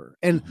developer.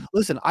 And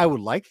listen, I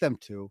would like them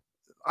to.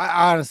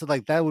 I honestly,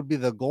 like, that would be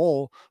the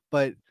goal,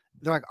 but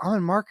they're like, I'm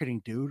in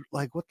marketing, dude.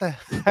 Like, what the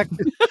heck?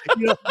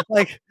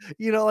 Like,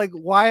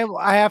 why am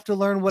I have to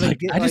learn what I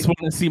just want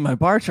to see my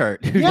bar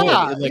chart.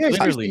 Yeah,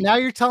 literally. Now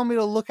you're telling me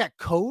to look at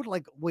code.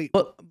 Like, wait.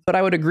 But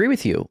I would agree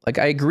with you. Like,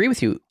 I agree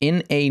with you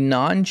in a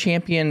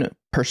non-champion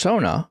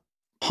persona,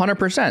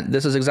 100%.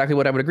 This is exactly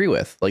what I would agree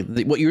with. Like,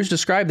 what you just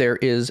described there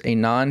is a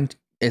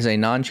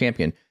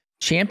non-champion.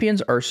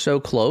 Champions are so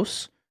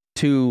close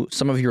to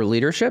some of your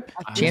leadership.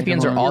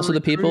 Champions are also the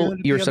people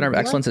your center of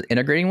excellence is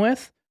integrating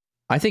with.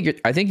 I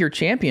think your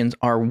champions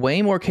are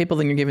way more capable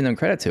than you're giving them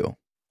credit to.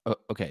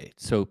 Okay,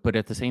 so but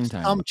at the same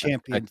time, some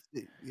champions,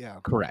 yeah,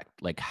 correct.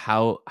 Like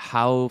how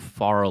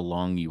far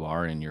along you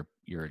are in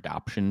your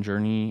adoption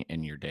journey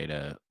and your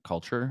data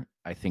culture,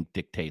 I think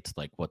dictates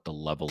like what the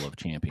level of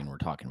champion we're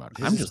talking about.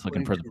 I'm just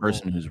looking for the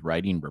person who's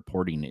writing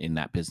reporting in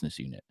that business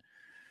unit.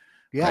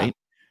 Yeah, right.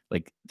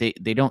 Like they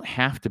don't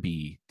have to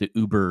be the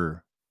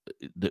Uber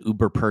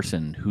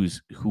person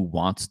who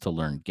wants to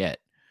learn Git,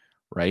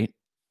 right?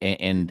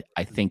 And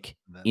I think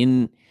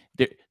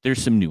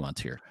there's some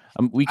nuance here.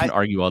 We can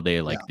argue all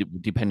day, like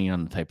depending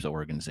on the types of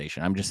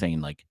organization. I'm just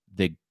saying, like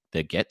the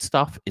Git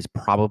stuff is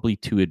probably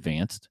too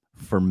advanced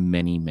for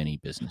many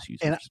business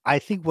users. And I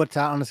think what's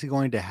honestly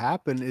going to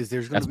happen is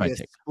there's going to be a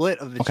split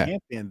of the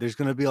champion. There's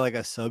going to be like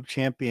a sub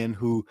champion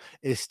who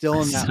is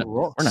still in that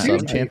role,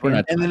 sub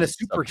champion, and then a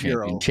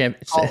superhero,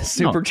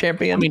 super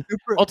champion. I mean,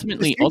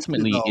 ultimately,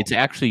 it's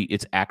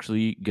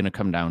actually going to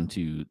come down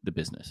to the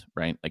business,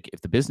 right? Like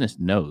if the business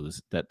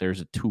knows that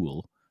there's a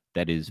tool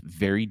that is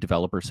very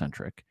developer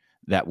centric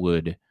that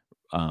would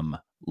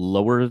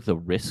lower the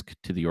risk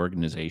to the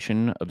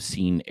organization of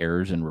seeing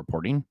errors in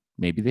reporting,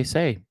 maybe they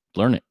say,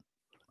 learn it.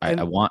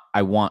 I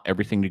want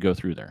everything to go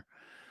through there.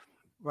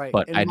 Right.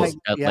 But I just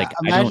I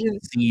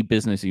don't see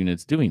business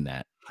units doing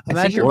that.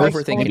 Imagine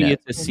maybe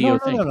it's a CO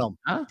thing. No.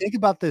 Huh? Think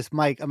about this,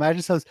 Mike.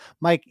 Imagine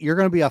Mike, you're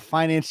going to be a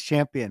finance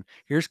champion.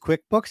 Here's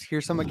QuickBooks.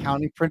 Here's some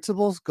accounting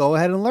principles. Go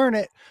ahead and learn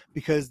it,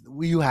 because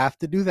you have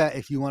to do that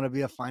if you want to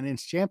be a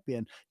finance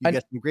champion. You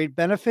get some great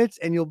benefits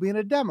and you'll be in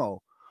a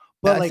demo.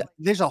 But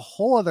there's a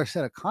whole other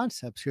set of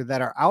concepts here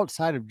that are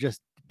outside of just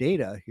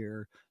data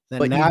here.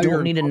 But you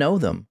don't need to know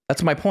them.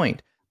 That's my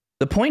point.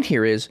 The point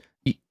here is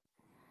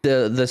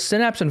the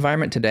Synapse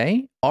environment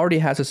today already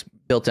has this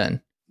built in.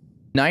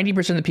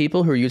 90% of the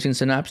people who are using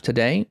Synapse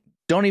today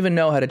don't even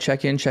know how to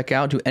check in, check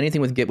out, do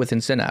anything with Git within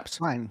Synapse.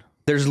 Fine.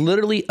 There's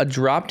literally a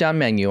drop-down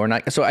menu, or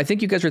not. So I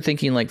think you guys are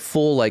thinking like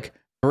full like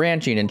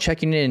branching and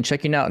checking in and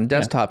checking out and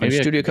desktop and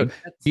studio code.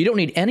 You don't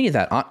need any of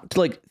that.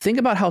 Like, think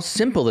about how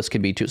simple this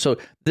can be too. So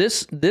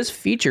this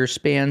feature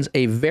spans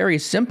a very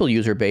simple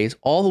user base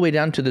all the way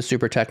down to the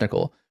super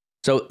technical.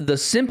 So the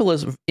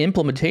simplest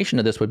implementation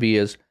of this would be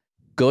is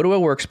go to a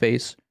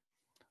workspace,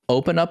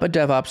 open up a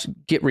DevOps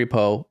Git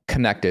repo,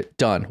 connect it,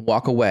 done,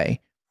 walk away.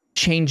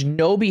 Change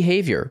no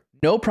behavior,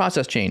 no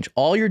process change.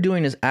 All you're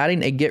doing is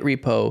adding a Git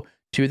repo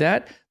to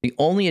that. The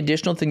only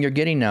additional thing you're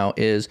getting now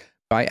is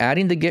by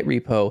adding the Git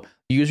repo,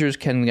 users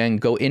can then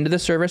go into the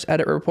service,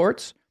 edit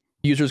reports.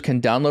 Users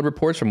can download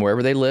reports from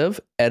wherever they live,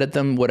 edit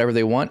them whatever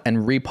they want,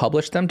 and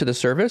republish them to the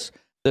service.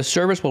 The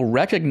service will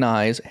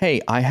recognize, hey,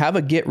 I have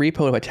a Git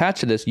repo attached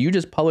to this. You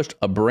just published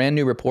a brand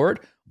new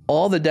report.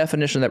 All the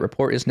definition of that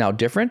report is now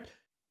different.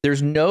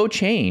 There's no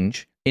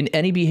change in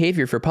any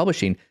behavior for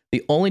publishing.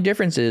 The only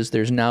difference is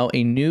there's now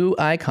a new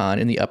icon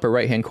in the upper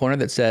right-hand corner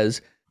that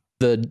says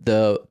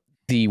the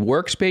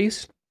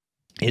workspace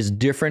is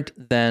different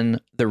than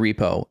the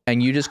repo,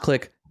 and you just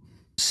click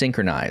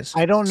synchronize.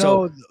 I don't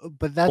know,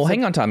 but that's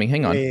hang on, Tommy,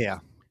 hang on. Yeah.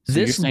 So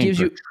this gives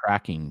you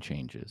tracking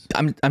changes.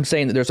 I'm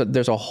saying that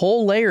there's a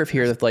whole layer of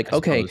here that's like,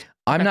 okay,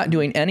 I'm not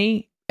doing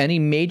any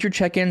major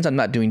check-ins. I'm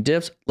not doing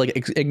diffs.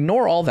 Like,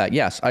 ignore all that.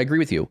 Yes, I agree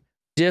with you.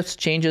 Diffs,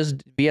 changes,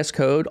 VS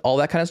Code, all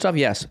that kind of stuff.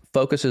 Yes,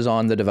 focuses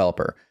on the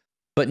developer.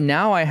 But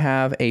now I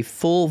have a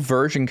full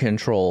version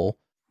control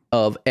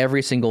of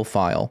every single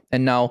file.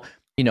 And now,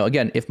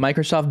 again, if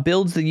Microsoft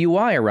builds the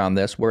UI around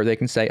this, where they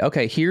can say,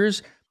 okay, here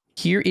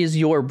is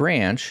your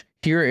branch.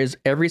 Here is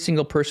every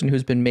single person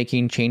who's been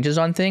making changes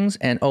on things.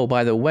 And oh,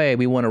 by the way,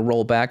 we want to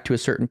roll back to a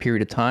certain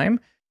period of time.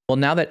 Well,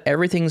 now that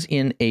everything's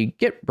in a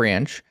Git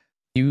branch,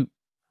 you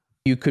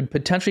could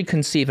potentially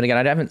conceive, and again,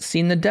 I haven't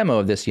seen the demo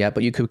of this yet,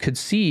 but you could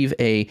conceive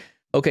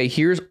okay,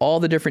 here's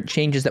all the different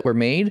changes that were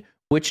made.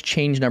 Which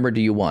change number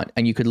do you want?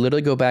 And you could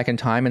literally go back in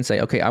time and say,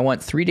 okay, I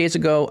want 3 days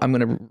ago, I'm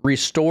going to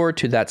restore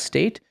to that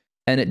state.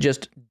 And it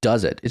just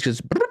does it. It's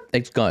just,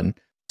 it's gone.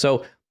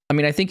 So, I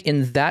mean, I think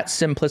in that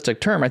simplistic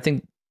term, I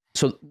think,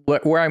 so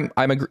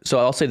so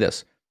I'll say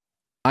this.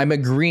 I'm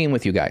agreeing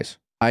with you guys.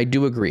 I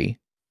do agree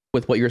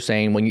with what you're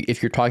saying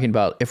if you're talking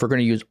about, if we're going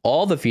to use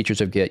all the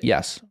features of Git,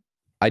 yes,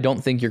 I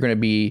don't think you're going to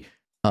be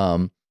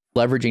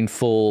leveraging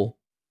full,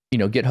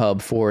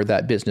 GitHub for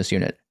that business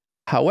unit.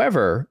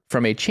 However,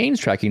 from a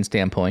change tracking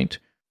standpoint,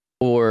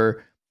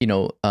 or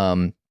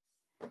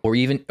or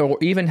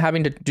even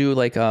having to do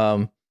like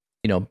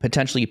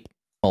potentially,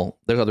 well,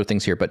 there's other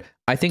things here, but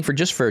I think for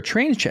a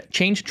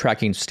change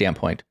tracking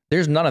standpoint,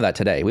 there's none of that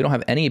today. We don't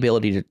have any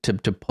ability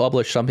to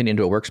publish something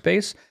into a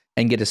workspace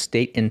and get a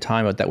state in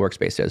time what that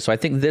workspace is. So I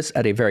think this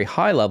at a very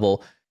high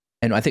level,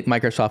 and I think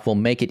Microsoft will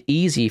make it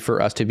easy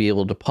for us to be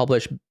able to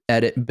publish,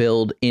 edit,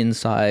 build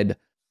inside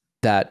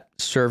that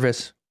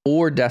service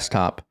or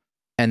desktop,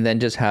 and then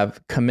just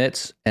have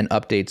commits and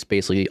updates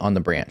basically on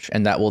the branch,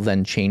 and that will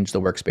then change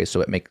the workspace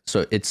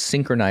so it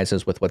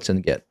synchronizes with what's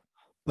in Git.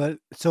 But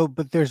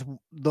there's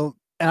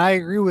and I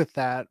agree with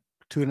that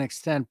to an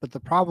extent, but the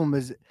problem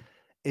is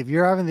if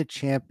you're having the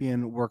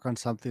champion work on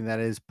something that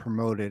is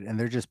promoted and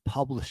they're just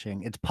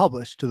publishing, it's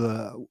published to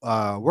the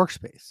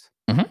workspace,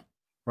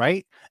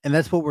 right? And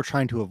that's what we're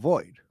trying to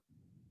avoid.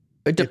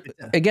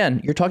 Again,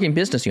 you're talking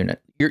business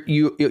unit.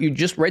 You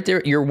just right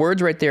there, your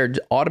words right there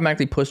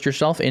automatically push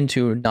yourself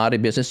into not a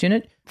business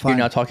unit. Fine. You're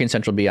now talking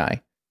central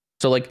BI.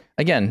 So like,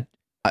 again,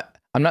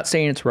 I'm not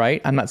saying it's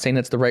right. I'm not saying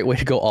that's the right way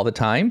to go all the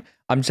time.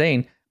 I'm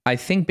saying, I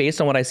think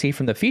based on what I see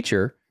from the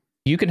feature,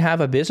 you can have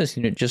a business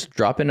unit just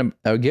drop in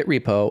a Git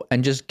repo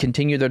and just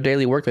continue their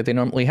daily work that they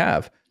normally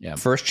have. Yeah.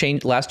 First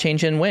change, last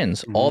change in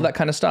wins, all that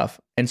kind of stuff.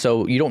 And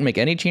so you don't make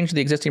any change to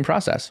the existing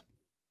process.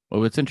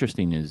 Well, what's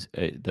interesting is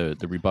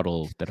the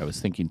rebuttal that I was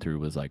thinking through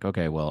was like,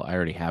 okay, well, I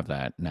already have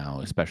that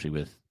now, especially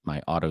with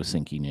my auto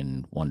syncing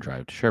in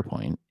OneDrive to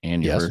SharePoint,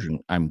 and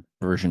I'm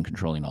version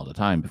controlling all the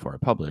time before I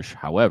publish.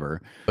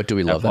 However, but do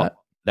we love that?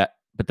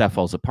 But that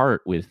falls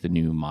apart with the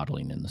new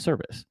modeling in the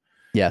service.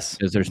 Yes,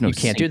 because there's no you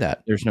can't do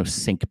that. There's no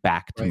sync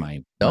back to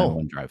my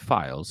OneDrive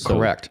files. So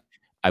correct.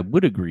 I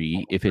would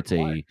agree if it's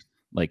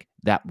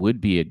that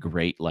would be a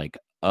great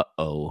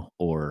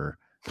or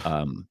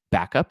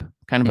backup,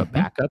 kind of a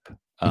backup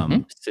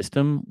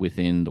system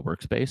within the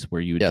workspace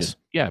where you would just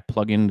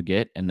plug in the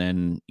Git, and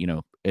then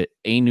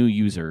a new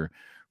user,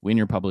 when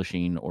you're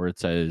publishing, or it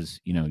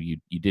says you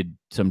did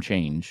some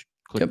change,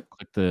 click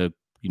the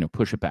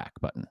push it back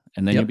button,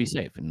 and then you'll be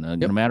safe. And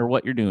no matter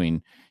what you're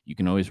doing, you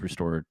can always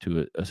restore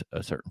to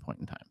a certain point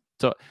in time.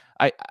 So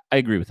I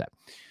agree with that.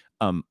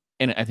 And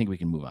I think we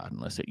can move on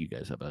unless you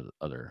guys have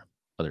other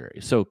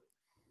areas. So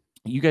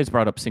you guys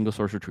brought up single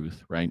source of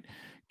truth, right?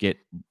 Git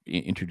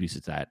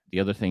introduces that. The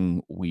other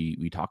thing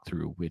we talked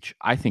through, which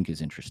I think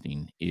is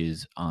interesting,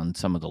 is on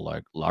some of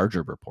the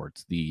larger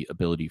reports, the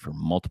ability for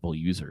multiple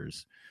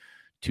users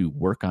to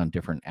work on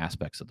different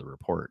aspects of the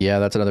report. Yeah,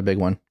 that's another big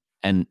one.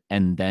 And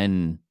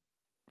then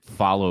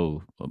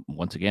follow,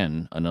 once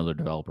again, another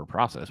developer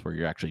process where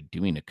you're actually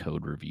doing a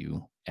code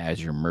review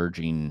as you're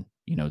merging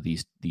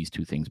these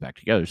two things back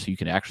together, so you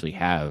can actually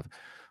have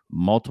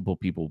multiple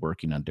people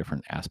working on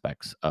different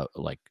aspects,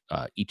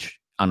 each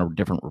on a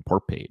different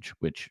report page,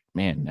 which,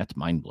 man, that's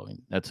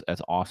mind-blowing. That's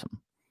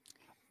awesome.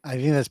 I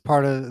think that's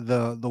part of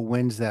the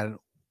wins that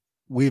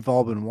we've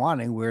all been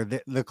wanting, where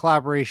the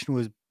collaboration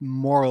was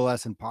more or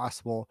less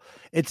impossible.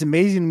 It's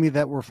amazing to me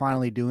that we're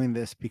finally doing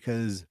this,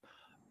 because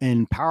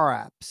in Power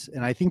Apps,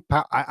 and I think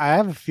I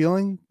have a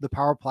feeling the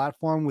Power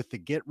Platform with the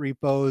Git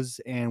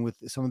repos and with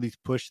some of these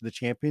push to the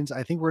champions,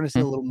 I think we're going to see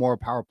a little more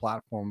Power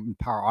Platform and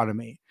Power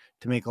Automate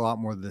to make a lot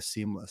more of this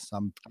seamless.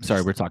 I'm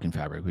sorry, we're talking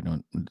Fabric. We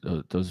don't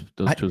those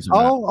tools.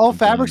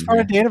 Fabric's part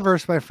of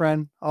Dataverse, my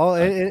friend.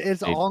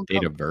 It's all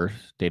Dataverse.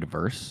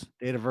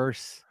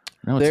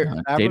 No, it's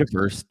not.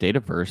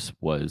 Dataverse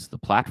was the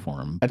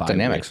platform. That's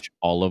Dynamics. Which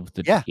all of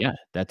the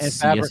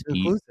that's and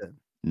CSV.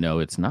 No,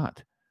 it's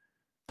not.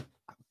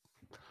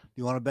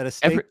 You want to bet a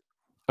stake?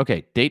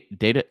 Okay,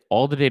 data,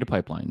 all the data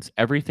pipelines,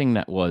 everything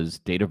that was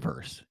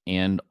Dataverse,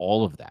 and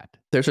all of that.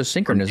 There's a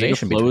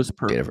synchronization between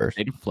Dataverse.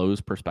 Data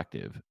flows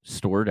perspective,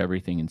 stored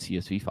everything in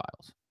CSV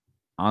files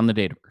on the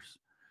Dataverse.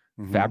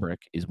 Fabric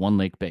is one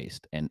lake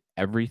based, and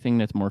everything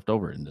that's morphed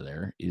over into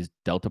there is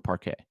Delta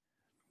Parquet.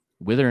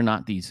 Whether or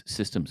not these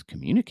systems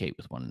communicate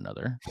with one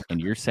another, and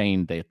you're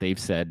saying that they've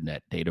said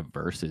that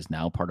Dataverse is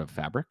now part of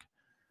Fabric?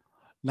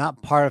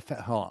 Not part of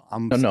hold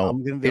on. No.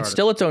 It's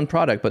still its own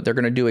product, but they're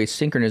going to do a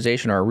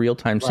synchronization or a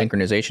real-time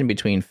synchronization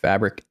between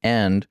Fabric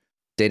and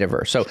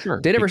Dataverse. So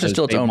Dataverse is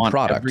still its own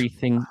product.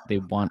 They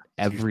want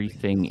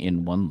everything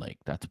in one lake.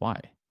 That's why.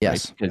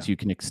 Yes. Right? Because you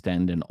can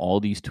extend, and all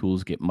these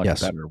tools get much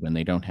better when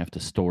they don't have to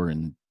store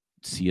in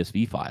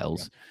CSV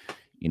files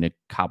in a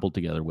cobbled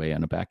together way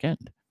on a back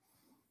end.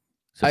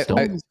 So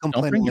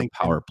don't bring your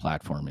Power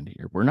Platform into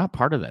here. We're not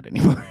part of that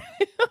anymore.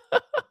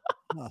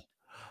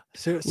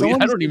 So I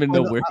don't even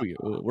know where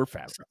we're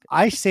Fabric.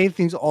 I save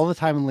things all the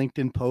time in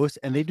LinkedIn posts,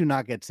 and they do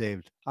not get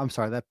saved. I'm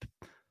sorry, that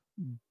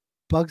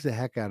bugs the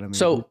heck out of me.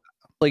 So,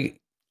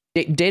 like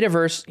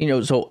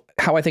Dataverse, so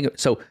how I think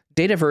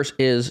Dataverse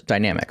is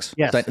Dynamics.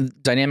 Yes.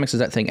 Dynamics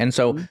is that thing. And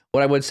so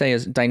what I would say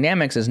is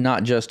Dynamics is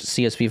not just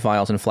CSV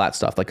files and flat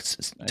stuff. Like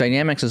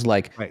Dynamics is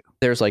like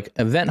there's like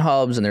event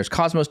hubs, and there's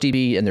Cosmos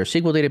DB, and there's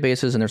SQL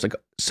databases, and there's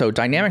so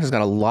Dynamics has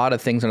got a lot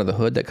of things under the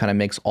hood that kind of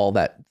makes all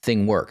that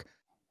thing work.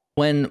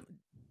 when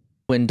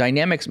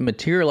Dynamics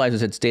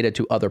materializes its data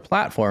to other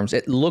platforms,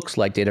 it looks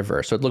like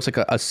Dataverse. So it looks like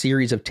a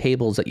series of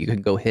tables that you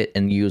can go hit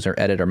and use or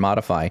edit or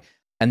modify.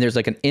 And there's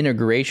like an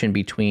integration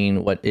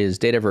between what is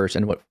Dataverse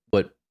and what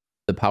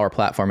the Power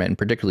Platform and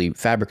particularly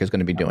Fabric is going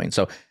to be doing.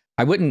 So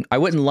I wouldn't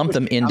lump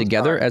them in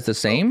together as the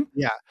same.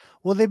 Yeah.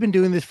 Well, they've been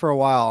doing this for a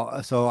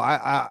while, so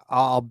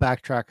I'll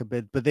backtrack a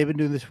bit. But they've been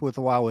doing this for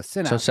a while with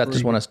Synapse. So Seth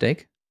just want a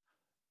steak.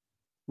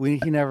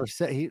 He never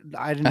said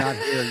I did not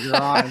hear. You're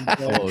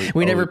on.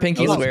 We never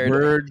pinky sweared.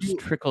 Words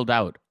trickled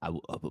out. I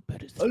will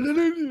bet it's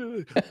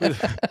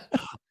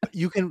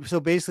You can. So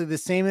basically, the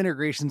same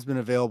integration's been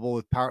available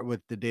with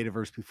the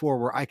Dataverse before,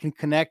 where I can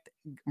connect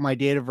my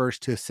Dataverse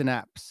to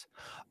Synapse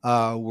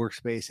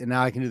workspace, and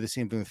now I can do the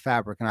same thing with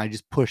Fabric, and I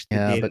just push the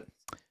data. But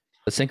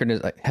the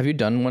synchronous. Have you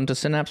done one to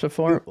Synapse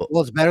before?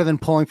 Well, it's better than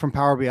pulling from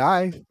Power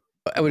BI.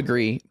 I would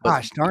agree.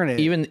 Gosh darn it!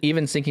 Even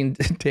syncing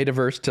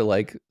Dataverse to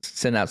like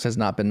Synapse has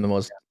not been the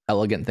most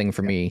elegant thing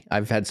for me.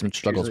 I've had some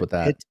struggles with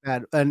that. It's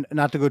bad, and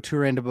not to go too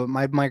random, but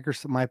my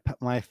Fabric's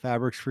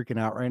freaking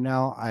out right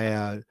now.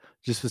 I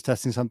just was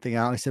testing something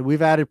out. And I said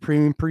we've added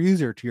premium per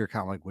user to your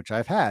account, like which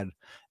I've had,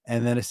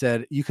 and then it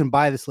said you can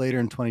buy this later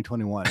in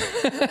 2021. So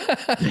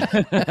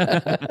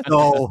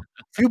a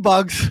few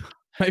bugs.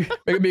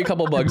 Maybe a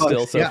couple bugs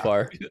still so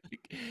far.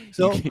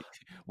 So.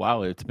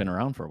 Wow, it's been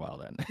around for a while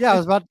then. I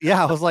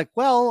was like,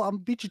 well, I'm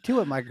beat you to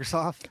it,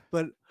 Microsoft.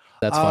 But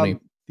that's funny.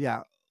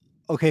 Yeah.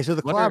 Okay, so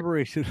the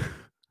collaboration.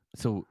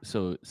 So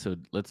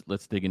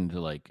let's dig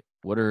into like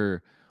what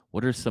are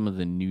some of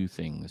the new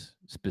things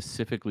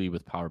specifically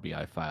with Power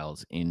BI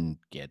files in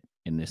Git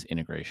in this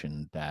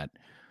integration that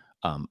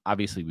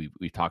obviously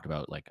we've talked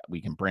about, like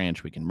we can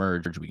branch, we can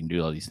merge, we can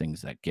do all these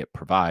things that Git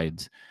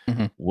provides.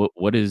 Mm-hmm.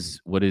 What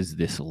does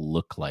this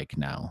look like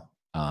now?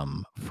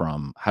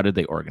 From how did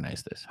they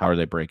organize this? How are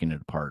they breaking it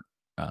apart?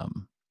 How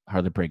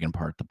are they breaking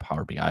apart the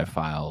Power BI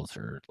files,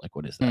 or like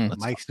what is that?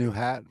 Mike's new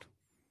hat.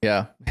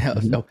 Yeah.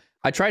 So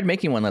I tried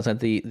making one last night.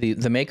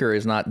 The maker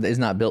is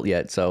not built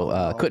yet,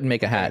 so couldn't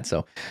make a hat.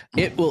 So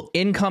it will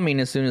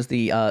incoming as soon as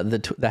the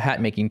hat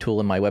making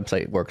tool in my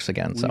website works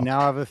again. So we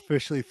now have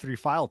officially 3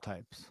 file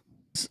types.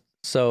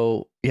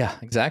 So yeah,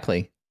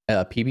 exactly.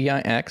 A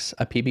PBIX,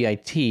 a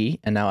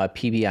PBIT, and now a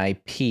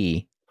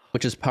PBIP,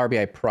 which is Power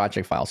BI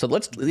project file. So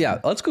let's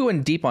go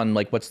in deep on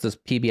like what's this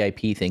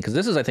PBIP thing, because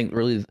this is, I think,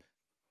 really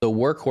the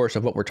workhorse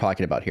of what we're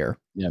talking about here.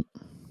 Yep.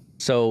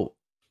 So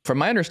from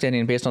my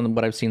understanding, based on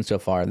what I've seen so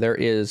far, there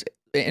is,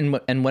 and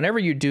whenever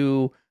you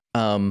do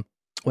a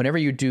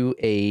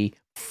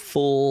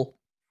full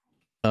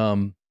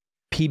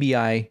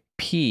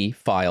PBIP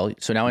file,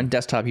 so now in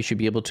desktop, you should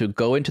be able to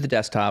go into the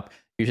desktop.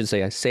 You should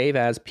say save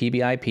as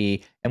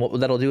PBIP, and what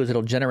that'll do is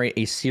it'll generate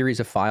a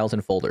series of files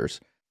and folders.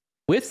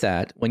 With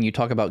that, when you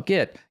talk about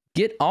Git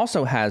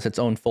also has its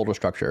own folder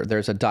structure.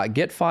 There's a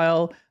 .git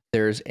file,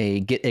 there's a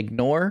git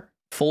ignore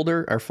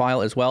folder or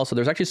file as well. So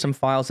there's actually some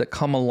files that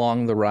come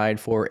along the ride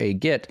for a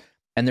Git,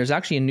 and there's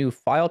actually a new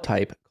file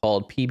type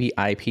called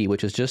PBIP,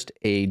 which is just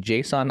a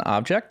JSON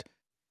object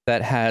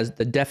that has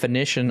the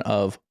definition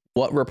of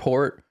what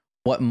report,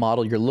 what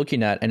model you're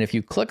looking at. And if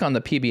you click on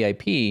the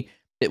PBIP,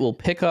 it will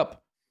pick up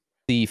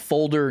the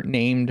folder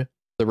named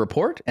the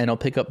report, and it'll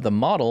pick up the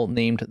model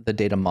named the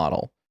data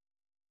model.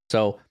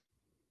 So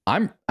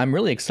I'm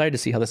really excited to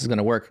see how this is going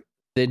to work.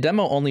 The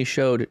demo only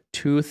showed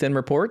 2 thin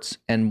reports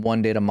and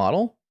 1 data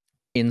model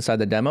inside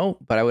the demo,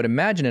 but I would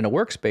imagine in a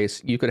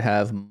workspace you could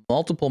have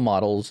multiple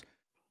models,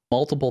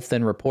 multiple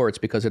thin reports,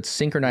 because it's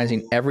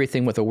synchronizing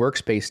everything with a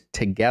workspace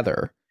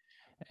together.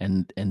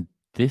 And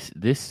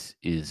this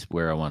is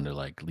where I want to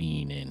like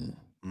lean in,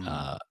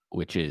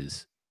 which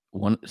is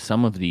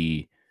some of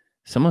the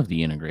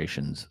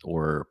integrations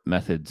or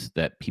methods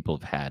that people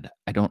have had.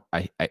 I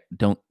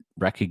don't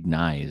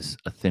recognize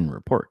a thin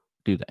report,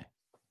 do they?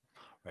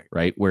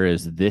 Right.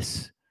 Whereas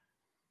this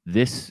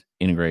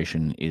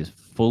integration is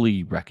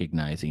fully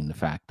recognizing the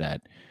fact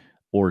that,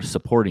 or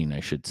supporting, I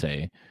should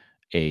say,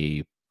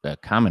 a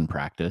common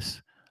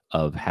practice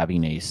of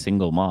having a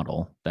single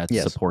model that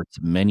supports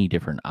many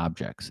different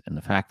objects. And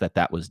the fact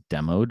that was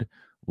demoed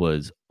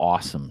was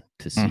awesome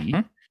to see,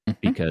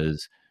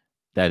 because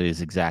that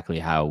is exactly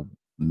how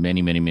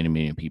many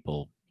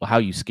people, how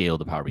you scale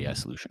the Power BI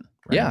solution.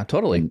 Right? Yeah,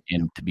 totally.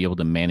 And to be able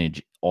to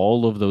manage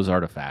all of those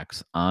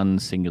artifacts on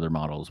singular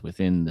models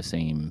within the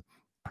same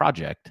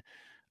project,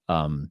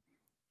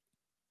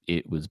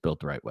 it was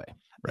built the right way.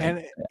 Right.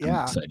 And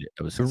yeah,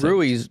 I was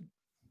Rui's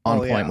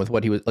on point with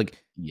what he was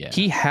like. Yeah.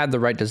 He had the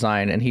right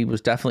design, and he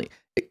was definitely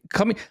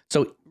coming.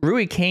 So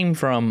Rui came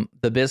from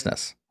the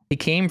business. He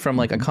came from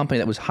like a company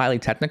that was highly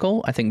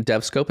technical. I think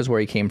DevScope is where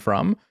he came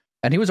from.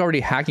 And he was already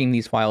hacking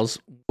these files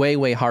way,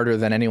 way harder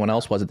than anyone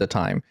else was at the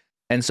time.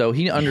 And so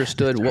he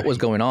understood what was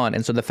going on.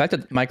 And so the fact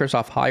that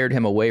Microsoft hired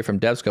him away from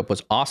DevScope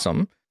was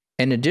awesome.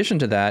 In addition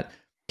to that,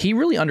 he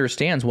really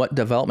understands what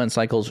development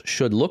cycles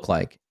should look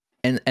like.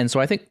 And so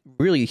I think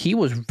really he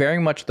was very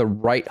much the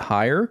right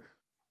hire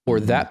for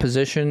that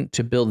position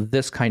to build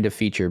this kind of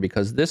feature,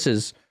 because this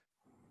is,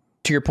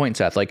 to your point,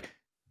 Seth, like,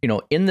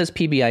 in this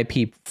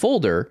PBIP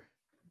folder,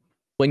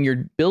 when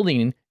you're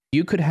building,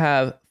 you could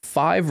have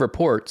 5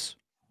 reports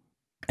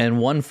and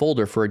 1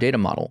 folder for a data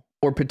model,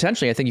 or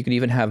potentially, I think you could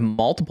even have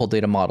multiple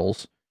data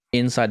models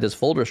inside this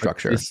folder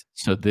structure.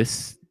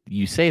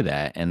 You say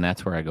that, and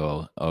that's where I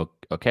go, oh,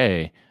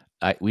 okay.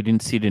 We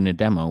didn't see it in a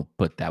demo,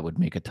 but that would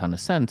make a ton of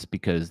sense,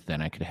 because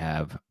then I could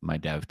have my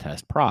dev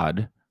test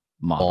prod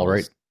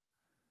models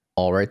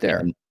all right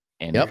there.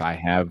 And if I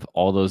have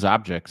all those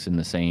objects in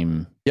the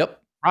same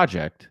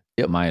project,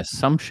 my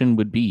assumption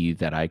would be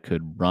that I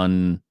could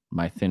run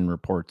my thin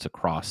reports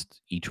across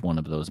each one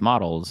of those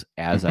models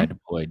as I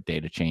deployed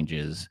data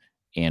changes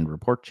and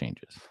report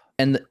changes.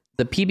 And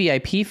the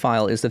PBIP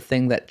file is the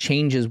thing that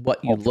changes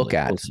what you look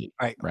at.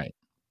 Right.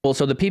 Well,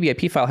 so the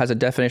PBIP file has a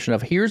definition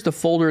of, here's the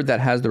folder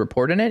that has the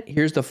report in it,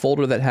 here's the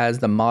folder that has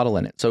the model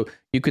in it. So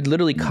you could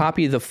literally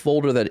copy the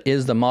folder that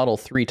is the model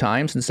 3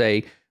 times and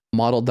say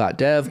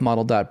model.dev,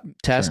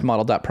 model.test,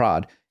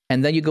 model.prod.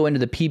 And then you go into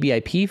the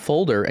PBIP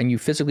folder and you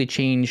physically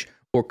change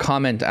or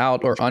comment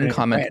out or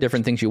uncomment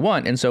different things you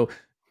want. And so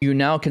you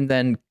now can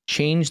then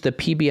change the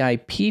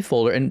PBIP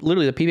folder, and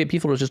literally the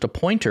PBIP folder is just a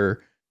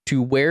pointer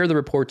to where the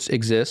reports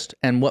exist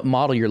and what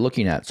model you're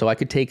looking at. So I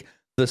could take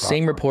the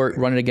same report,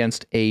 run it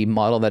against a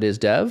model that is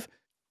dev,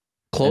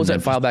 close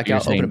that file back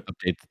out, open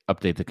it.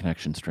 Update the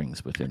connection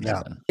strings within.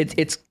 Yeah.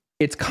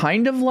 It's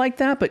kind of like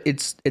that, but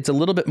it's a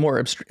little bit more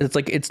it's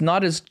like, it's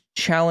not as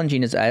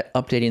challenging as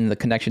updating the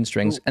connection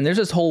strings. And there's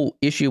this whole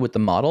issue with the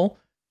model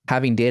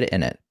having data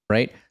in it,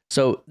 right?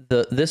 So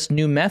this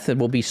new method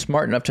will be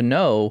smart enough to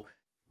know,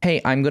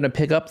 hey, I'm going to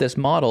pick up this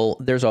model.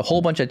 There's a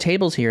whole bunch of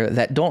tables here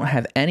that don't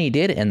have any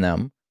data in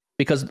them.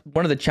 Because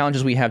one of the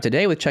challenges we have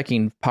today with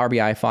checking Power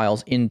BI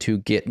files into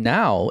Git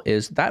now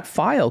is that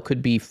file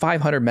could be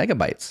 500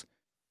 megabytes,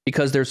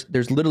 because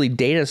there's literally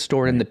data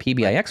stored in the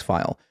PBIX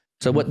file.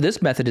 So what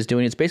this method is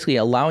doing is basically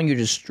allowing you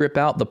to strip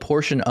out the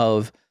portion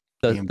of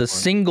the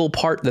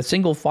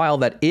single file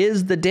that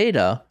is the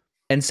data,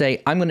 and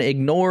say, I'm going to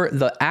ignore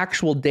the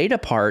actual data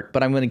part,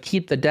 but I'm going to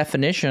keep the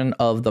definition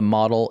of the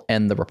model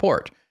and the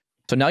report.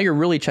 So now you're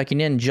really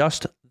checking in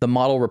just the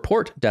model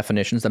report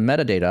definitions, the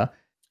metadata,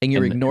 and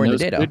you're ignoring the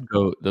data.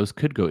 Those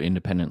could go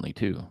independently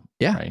too.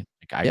 Yeah. Right.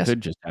 Like I could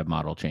just have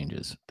model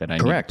changes that I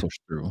need to push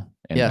through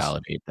and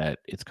validate that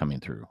it's coming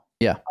through.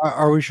 Yeah.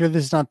 Are we sure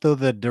this is not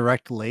the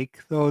direct lake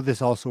though?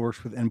 This also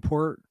works with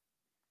import.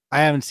 I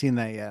haven't seen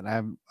that yet.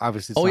 I'm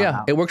obviously.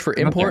 It works for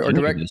import or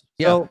direct.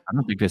 Yeah. So, I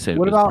don't think they say.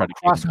 What about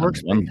cross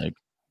workspace?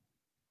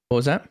 What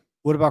was that?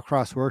 What about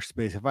cross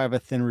workspace? If I have a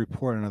thin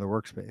report in another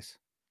workspace.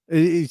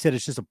 You said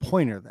it's just a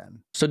pointer then.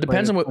 So it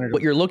depends on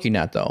what you're looking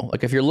at though.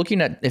 Like if you're looking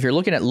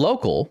at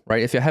local,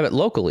 right? If you have it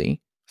locally,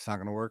 it's not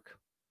going to work.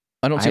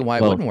 I don't see why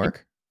it wouldn't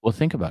work. Well,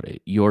 think about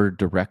it. Your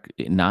direct,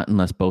 not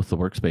unless both the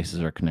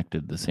workspaces are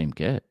connected to the same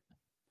Git.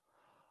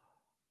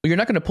 Well, you're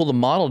not going to pull the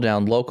model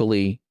down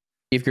locally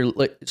if you're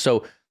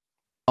so.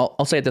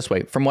 I'll say it this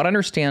way. From what I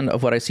understand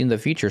of what I've seen the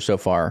feature so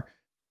far,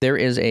 there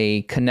is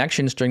a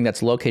connection string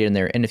that's located in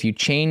there, and if you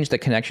change the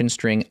connection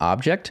string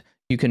object,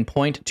 you can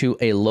point to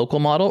a local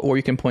model or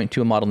you can point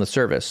to a model in the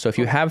service. So if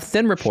you have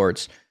thin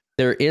reports,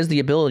 there is the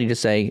ability to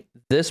say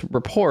this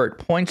report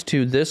points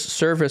to this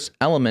service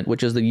element,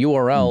 which is the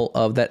URL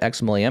of that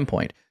XML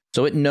endpoint.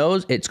 So it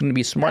knows, it's going to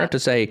be smart enough to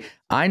say,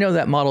 I know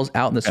that model's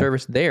out in the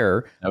service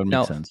there. That would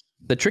make sense.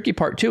 The tricky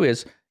part too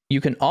is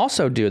you can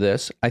also do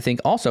this. I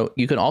think also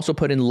you can also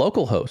put in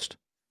localhost.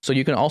 So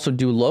you can also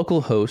do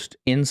localhost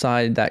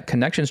inside that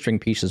connection string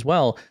piece as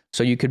well.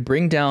 So you could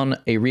bring down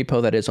a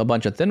repo that is a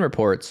bunch of thin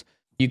reports.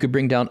 You could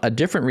bring down a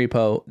different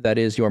repo that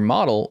is your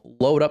model,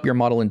 load up your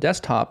model in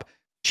desktop,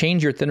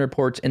 change your thin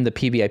reports in the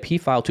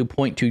PBIP file to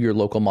point to your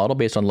local model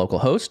based on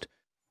localhost,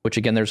 which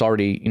again, there's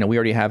already, we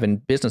already have in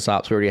business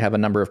ops, we already have a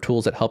number of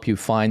tools that help you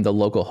find the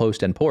local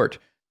host and port.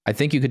 I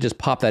think you could just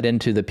pop that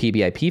into the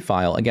PBIP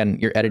file. Again,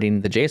 you're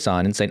editing the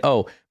JSON and saying,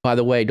 oh, by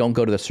the way, don't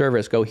go to the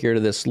service, go here to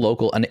this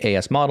local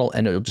AS model,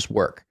 and it'll just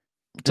work.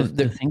 So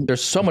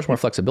there's so much more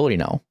flexibility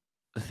now.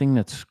 The thing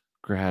that's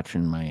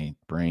scratching my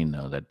brain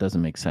though, that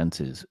doesn't make sense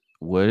is,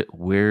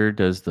 where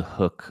does the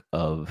hook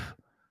of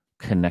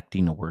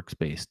connecting a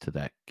workspace to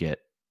that Git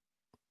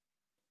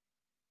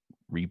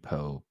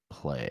repo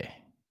play?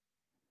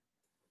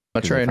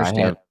 Not sure I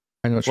understand.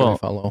 I'm not sure I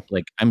follow.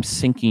 Like I'm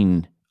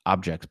syncing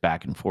objects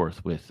back and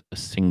forth with a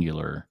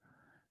singular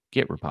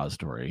Git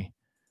repository.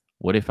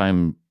 What if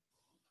I'm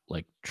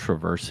like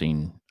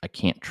traversing? I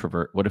can't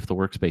traverse. What if the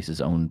workspace is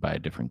owned by a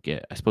different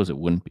Git? I suppose it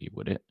wouldn't be,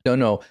 would it?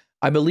 No.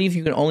 I believe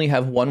you can only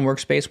have one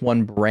workspace,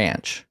 one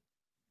branch.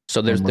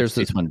 So there's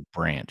this one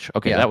branch.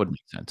 Okay, that would make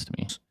sense to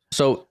me.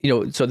 So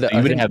you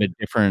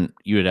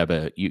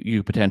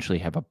you potentially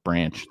have a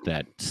branch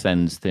that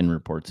sends thin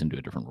reports into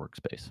a different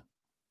workspace.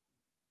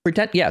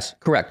 Yes,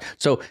 correct.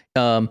 So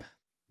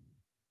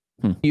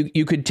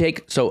you could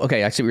take,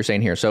 okay, I see what you're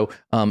saying here. So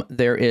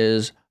there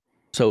is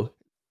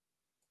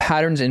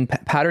patterns in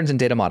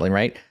data modeling,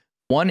 right?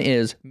 One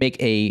is make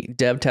a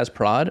dev test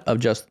prod of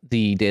just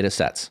the data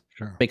sets.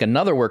 Sure. Make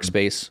another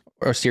workspace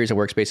or series of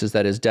workspaces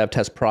that is dev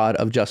test prod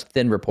of just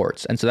thin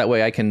reports. And so that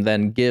way I can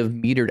then give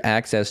metered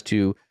access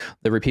to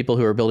the people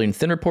who are building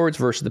thin reports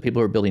versus the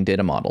people who are building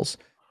data models.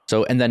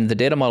 So, and then the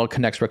data model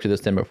connects directly to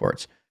those thin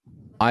reports.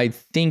 I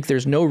think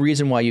there's no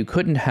reason why you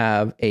couldn't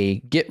have a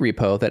Git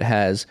repo that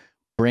has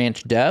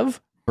branch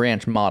dev,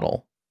 branch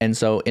model. And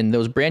so in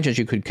those branches,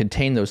 you could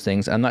contain those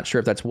things. I'm not sure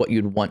if that's what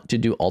you'd want to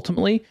do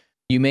ultimately.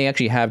 You may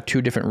actually have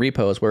two different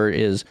repos where it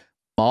is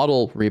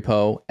model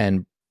repo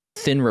and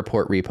thin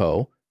report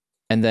repo.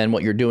 And then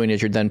what you're doing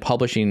is you're then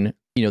publishing,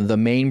 the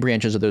main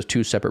branches of those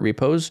two separate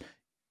repos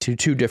to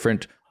two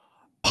different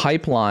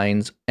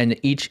pipelines. And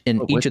each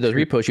of those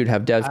repos, you'd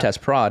have dev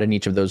test prod in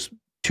each of those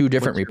two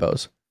different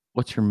repos.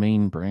 What's your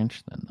main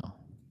branch then, though?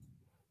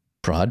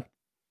 Prod.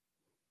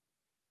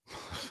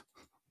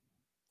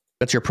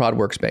 That's your prod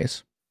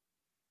workspace.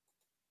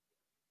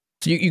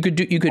 So you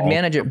could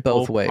manage it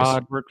both ways.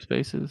 Prod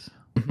workspaces.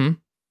 Mm-hmm.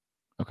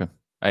 Okay.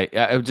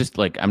 I would just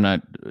I'm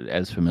not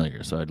as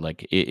familiar, so I'd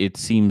it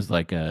seems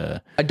like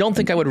a. I don't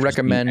think I would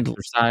recommend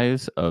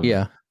exercise of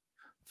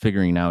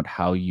figuring out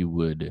how you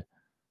would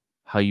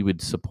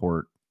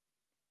support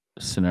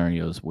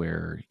scenarios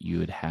where you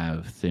would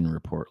have thin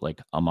report,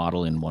 like a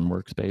model in one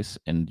workspace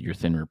and your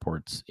thin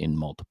reports in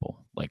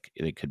multiple. Like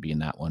they could be in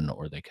that one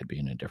or they could be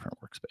in a different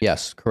workspace.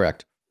 Yes,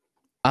 correct.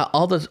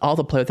 I'll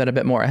play with that a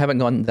bit more. I haven't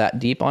gone that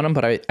deep on them,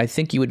 but I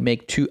think you would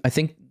make two. I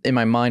think in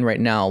my mind right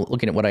now,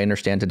 looking at what I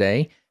understand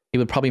today, it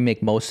would probably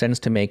make most sense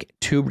to make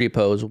two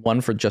repos, one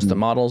for just the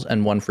models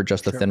and one for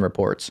just the thin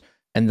reports.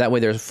 And that way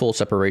there's full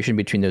separation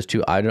between those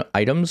two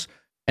items.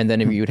 And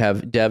then if you'd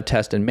have dev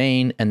test and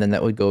main, and then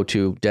that would go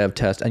to dev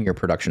test and your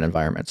production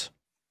environments.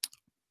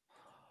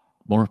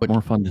 More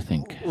fun to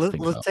think.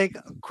 Let's take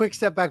a quick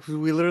step back because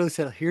we literally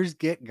said, here's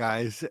Git,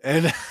 guys.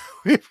 And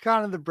we've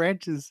gone in the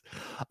branches.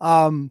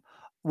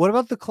 What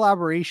about the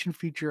collaboration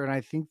feature? And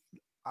I think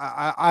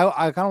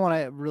I kind of want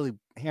to really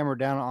hammer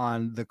down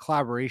on the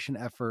collaboration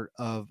effort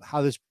of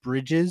how this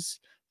bridges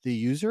the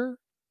user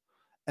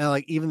and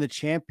like even the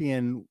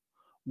champion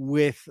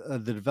with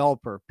the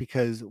developer,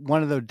 because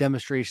one of the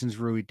demonstrations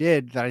Rui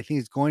did that I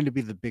think is going to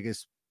be the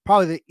biggest,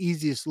 probably the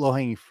easiest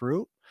low-hanging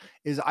fruit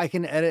is I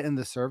can edit in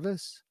the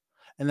service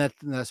and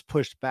that's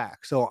pushed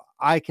back. So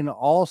I can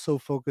also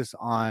focus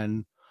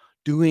on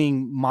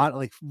doing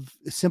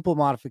simple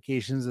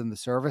modifications in the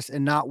service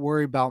and not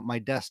worry about my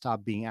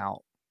desktop being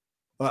out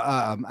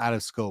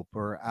of scope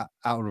or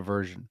out of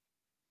version.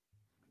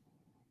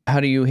 How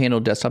do you handle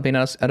desktop being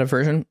out of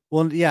version?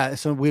 Well, yeah.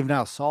 So we've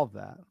now solved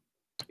that.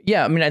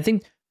 Yeah. I mean, I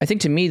think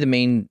to me, the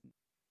main,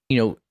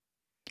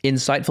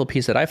 insightful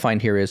piece that I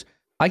find here is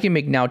I can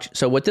make now.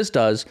 So what this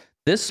does,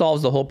 this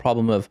solves the whole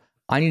problem of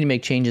I need to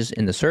make changes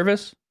in the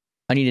service.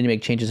 I need to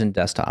make changes in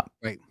desktop.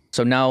 Right.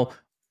 So now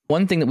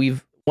one thing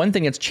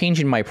that's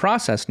changing my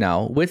process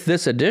now with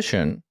this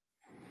addition,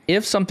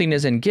 if something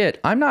is in Git,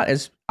 I'm not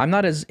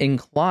as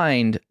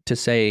inclined to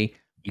say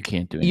you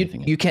can't do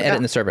anything. You can't edit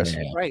in the service.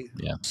 Yeah. Right.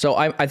 Yeah. So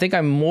I think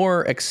I'm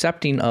more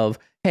accepting of,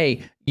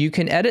 hey, you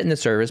can edit in the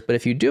service, but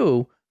if you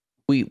do,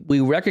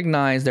 we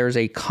recognize there's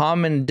a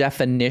common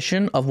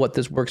definition of what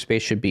this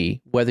workspace should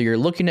be, whether you're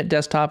looking at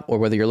desktop or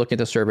whether you're looking at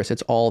the service,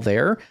 it's all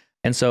there.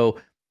 And so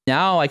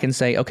now I can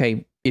say,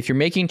 okay, if you're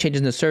making changes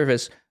in the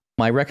service,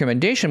 my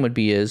recommendation would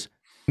be is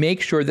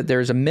make sure that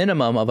there's a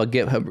minimum of a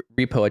GitHub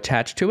repo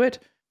attached to it.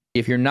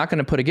 If you're not going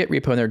to put a Git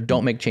repo in there,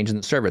 don't make changes in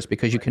the service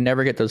because you can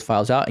never get those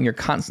files out and you're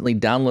constantly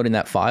downloading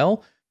that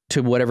file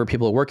to whatever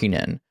people are working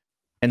in.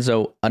 And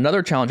so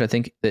another challenge I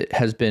think that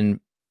has been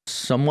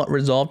somewhat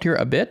resolved here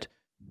a bit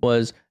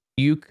was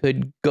you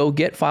could go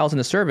get files in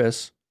the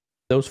service.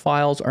 Those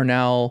files are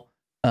now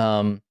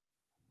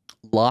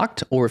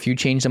locked, or if you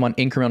change them on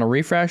incremental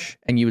refresh,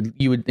 and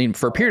you would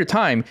for a period of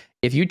time,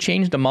 if you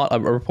changed a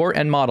report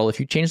and model, if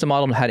you changed the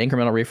model and had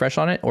incremental refresh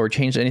on it, or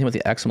changed anything with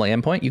the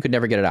XML endpoint, you could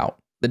never get it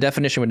out. The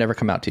definition would never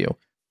come out to you.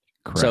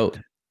 Correct. So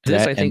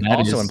this, I think,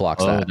 also unblocks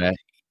that.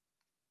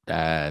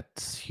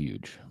 That's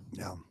huge.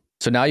 Yeah.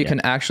 So now you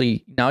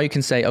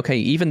can say, okay,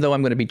 even though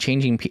I'm going to be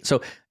changing,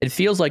 so it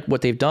feels like what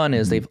they've done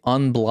is they've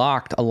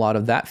unblocked a lot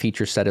of that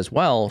feature set as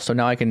well. So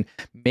now I can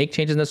make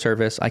changes in the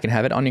service. I can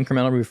have it on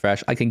incremental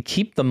refresh. I can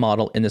keep the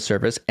model in the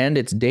service and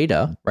its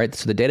data, right?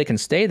 So the data can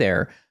stay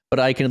there,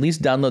 but I can at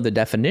least download the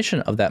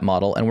definition of that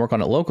model and work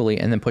on it locally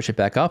and then push it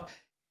back up.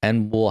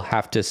 And we'll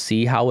have to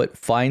see how it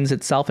finds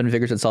itself and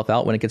figures itself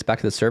out when it gets back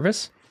to the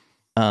service.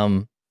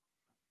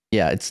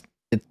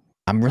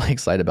 I'm really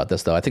excited about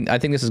this, though. I think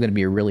this is going to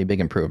be a really big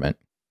improvement.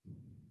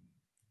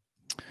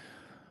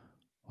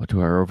 What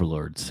do our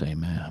overlords say,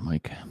 man,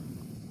 Mike?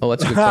 Oh,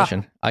 that's a good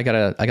question. I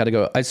gotta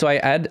go. I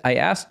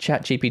asked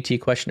ChatGPT a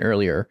question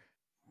earlier.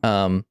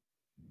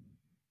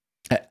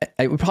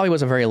 It probably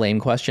was a very lame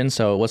question,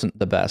 so it wasn't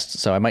the best.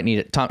 So I might need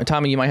it.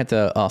 Tommy, you might have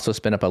to also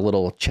spin up a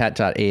little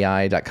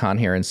chat.ai.con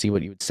here and see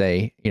what you would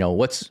say.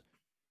 What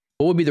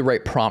would be the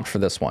right prompt for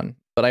this one?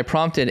 But I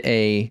prompted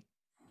a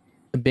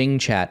Bing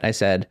chat. I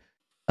said,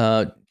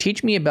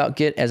 teach me about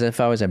Git as if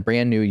I was a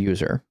brand new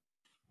user.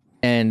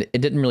 And it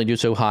didn't really do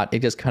so hot. It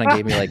just kind of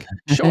gave me like,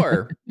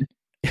 sure.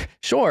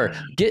 Sure.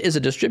 Git is a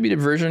distributed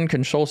version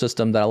control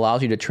system that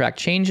allows you to track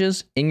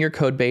changes in your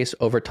code base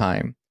over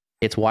time.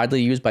 It's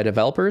widely used by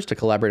developers to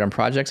collaborate on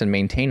projects and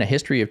maintain a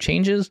history of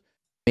changes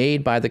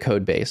made by the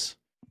code base.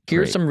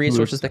 Here's Great. some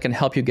resources that can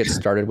help you get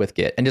started with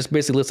Git. And just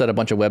basically lists out a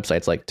bunch of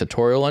websites like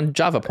tutorial on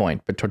Java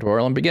Point, but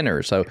tutorial on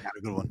beginners. So Got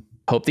a good one.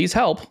 hope these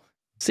help.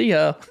 See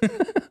ya.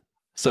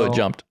 So it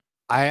jumped.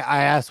 I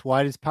asked,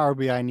 why does Power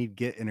BI need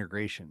Git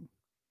integration?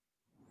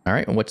 All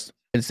right. And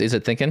is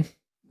it thinking?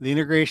 The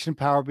integration of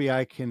Power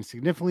BI can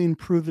significantly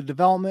improve the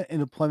development and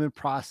deployment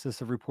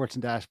process of reports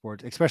and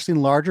dashboards, especially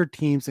in larger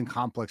teams and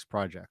complex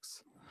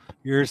projects.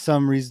 Here's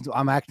some reasons.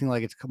 I'm acting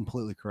like it's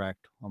completely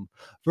correct.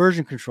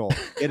 Version control.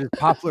 It is a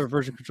popular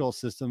version control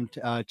system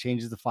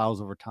changes the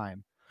files over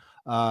time.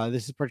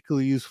 This is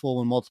particularly useful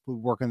when multiple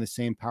work on the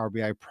same Power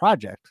BI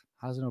project.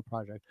 How's it no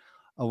project?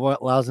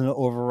 What allows them to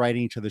overwrite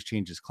each other's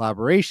changes.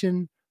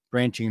 Collaboration,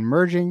 branching and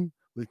merging.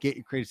 With Git,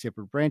 you create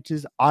separate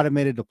branches.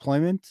 Automated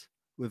deployment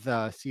with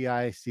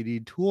CI/CD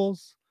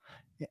tools.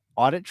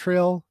 Audit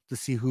trail to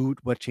see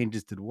what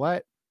changes did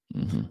what.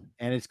 Mm-hmm.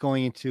 And it's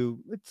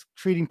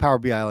treating Power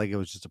BI like it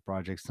was just a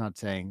project. It's not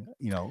saying,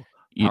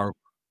 our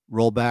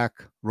rollback.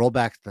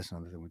 That's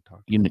another thing we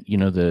talked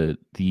about.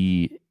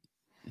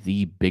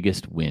 The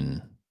biggest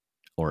win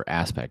or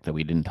aspect that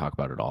we didn't talk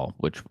about at all,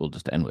 which we'll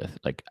just end with,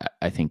 like,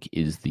 I think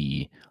is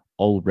the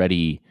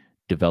already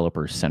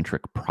developer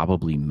centric,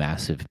 probably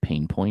massive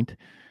pain point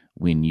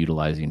when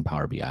utilizing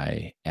Power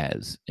BI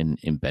as an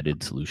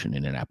embedded solution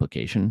in an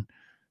application.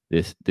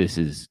 This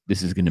is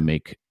going to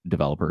make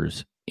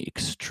developers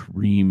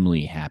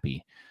extremely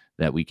happy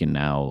that we can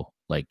now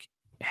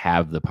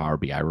have the Power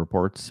BI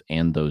reports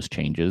and those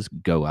changes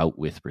go out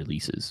with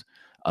releases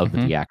of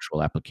the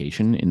actual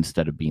application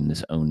instead of being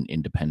this own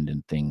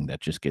independent thing that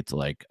just gets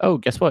like, oh,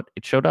 guess what?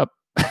 It showed up.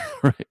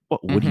 Right?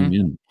 What do you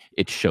mean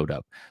it showed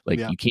up?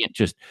 You can't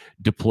just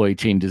deploy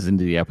changes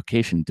into the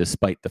application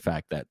despite the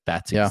fact that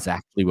that's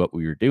exactly what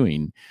we were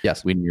doing.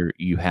 Yes. When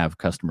you have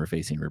customer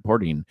facing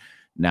reporting,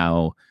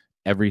 now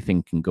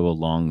everything can go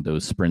along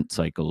those sprint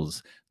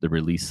cycles, the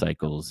release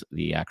cycles,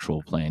 the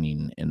actual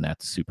planning, and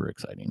that's super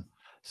exciting.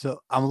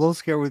 So I'm a little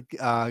scared with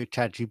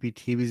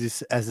ChatGPT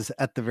because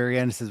at the very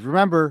end it says,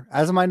 remember,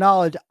 as of my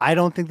knowledge, I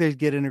don't think there's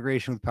Git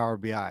integration with Power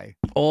BI.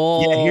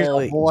 Oh, yeah, here's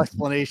a whole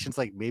explanation. It's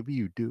like, maybe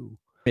you do.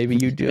 Maybe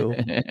you do.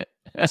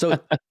 So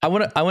I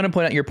want to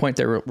point out your point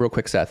there real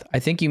quick, Seth. I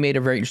think you made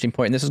a very interesting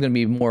point, and this is going to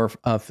be more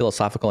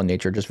philosophical in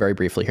nature, just very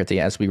briefly here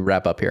as we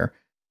wrap up here.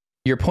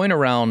 Your point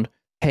around,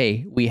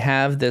 hey, we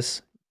have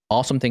this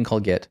awesome thing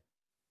called Git.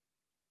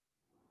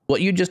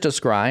 What you just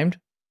described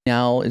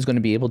now is going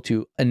to be able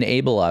to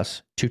enable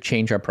us to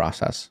change our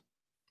process.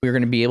 We're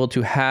going to be able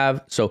to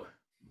have, so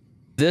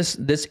this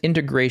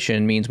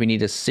integration means we need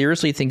to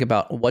seriously think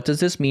about what does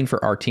this mean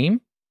for our team,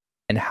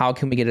 and how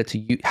can we get it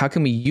to how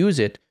can we use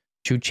it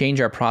to change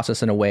our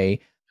process in a way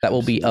that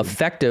will be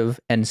effective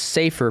and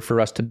safer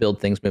for us to build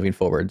things moving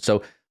forward.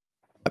 So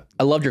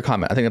I loved your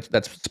comment. I think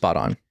that's spot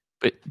on.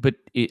 But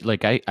it,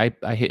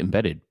 I hit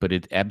embedded, but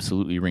it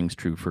absolutely rings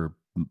true for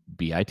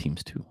BI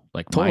teams too.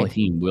 Totally. My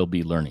team will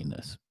be learning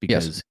this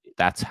because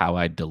that's how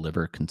I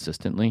deliver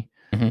consistently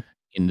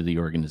into the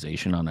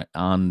organization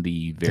on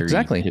the very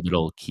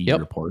pivotal key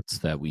reports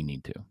that we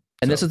need to.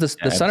 And this is the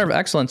Center of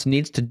Excellence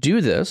needs to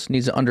do this,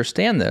 needs to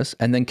understand this,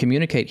 and then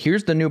communicate,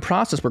 here's the new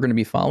process we're going to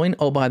be following.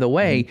 Oh, by the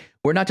way,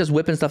 we're not just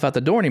whipping stuff out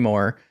the door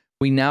anymore.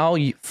 We now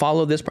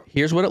follow this.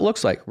 Here's what it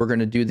looks like. We're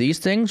going to do these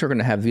things. We're going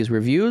to have these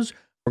reviews.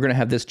 We're going to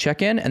have this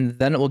check-in, and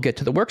then it will get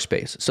to the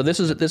workspace. So this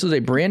is a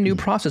brand new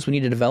process we need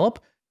to develop.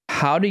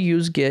 How to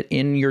use Git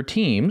in your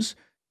teams,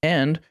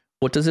 and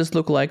what does this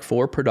look like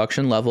for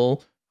production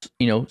level,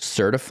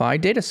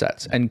 certified data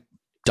sets, and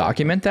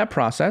document that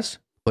process,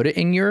 put it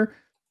in your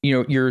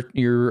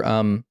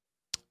Center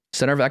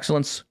of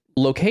Excellence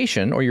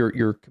location or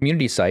your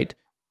community site,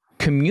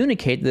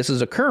 communicate this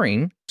is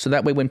occurring. So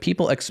that way, when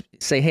people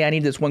say, hey, I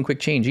need this one quick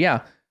change.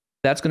 Yeah,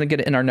 that's going to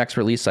get it in our next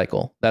release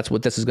cycle. That's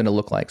what this is going to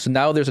look like. So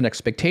now there's an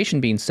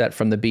expectation being set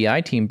from the BI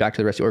team back to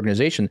the rest of the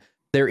organization.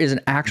 There is an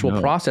actual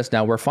process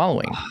now we're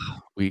following.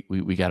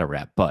 We got to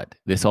wrap, but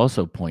this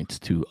also points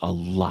to a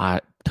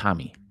lot,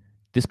 Tommy.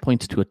 This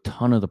points to a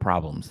ton of the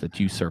problems that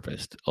you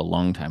surfaced a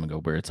long time ago,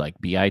 where it's like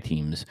BI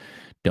teams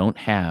don't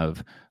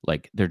have,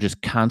 they're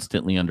just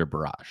constantly under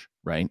barrage,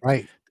 right?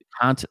 Right.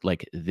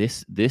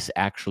 This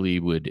actually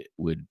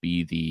would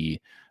be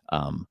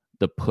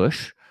the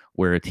push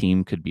where a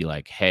team could be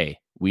like, hey,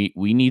 we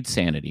need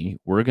sanity.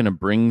 We're going to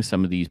bring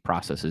some of these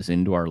processes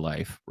into our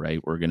life, right?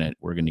 We're going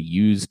to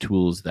use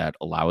tools that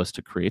allow us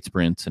to create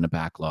sprints and a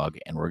backlog,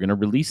 and we're going to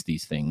release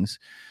these things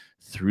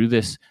through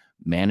this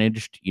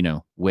managed,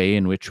 way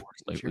in which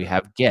we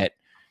have Git,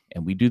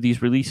 and we do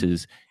these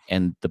releases,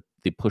 and the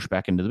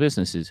pushback into the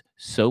business is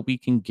so we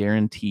can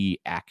guarantee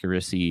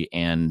accuracy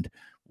and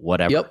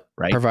whatever,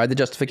 right? Provide the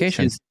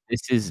justification.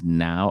 This is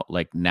now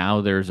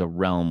there's a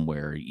realm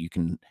where you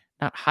can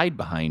not hide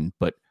behind,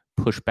 but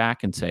push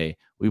back and say,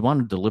 we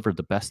want to deliver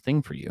the best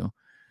thing for you.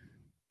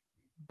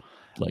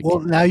 Like, well,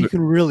 now you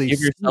can really give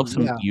yourself see,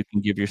 some. yeah. You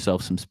can give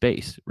yourself some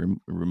space,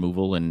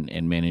 removal,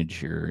 and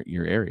manage your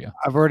area.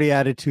 I've already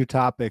added 2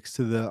 topics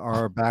to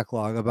our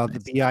backlog about the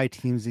Nice. BI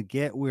teams that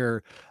get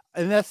where,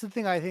 and that's the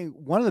thing. I think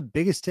one of the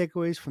biggest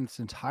takeaways from this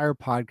entire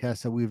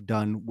podcast that we've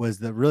done was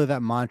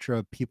that mantra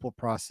of people,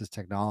 process,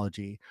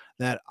 technology,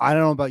 that I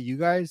don't know about you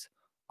guys,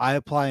 I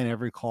apply in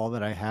every call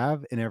that I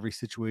have, in every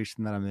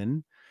situation that I'm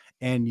in.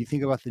 And you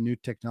think about the new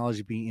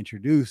technology being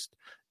introduced,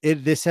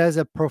 this has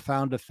a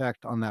profound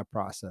effect on that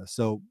process.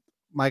 So,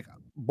 Mike,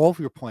 both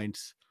your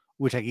points,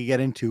 which I could get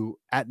into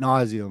ad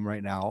nauseum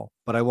right now,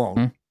 but I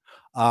won't.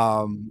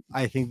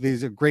 I think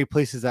these are great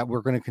places that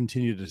we're going to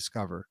continue to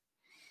discover.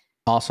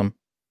 Awesome.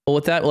 Well,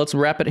 with that, let's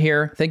wrap it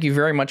here. Thank you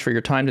very much for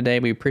your time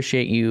today. We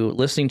appreciate you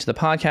listening to the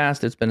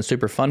podcast. It's been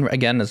super fun,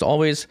 again, as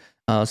always.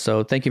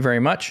 So thank you very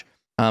much.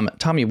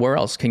 Tommy, where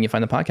else can you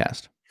find the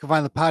podcast? You can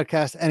find the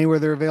podcast anywhere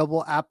they're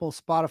available: Apple,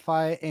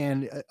 Spotify,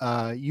 and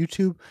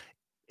YouTube.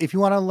 If you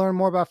want to learn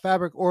more about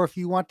Fabric, or if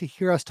you want to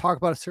hear us talk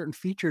about certain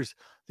features,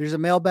 there's a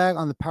mailbag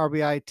on the Power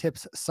BI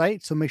Tips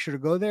site. So make sure to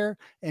go there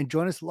and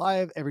join us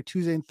live every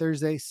Tuesday and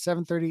Thursday,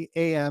 7:30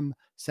 a.m.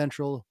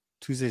 Central,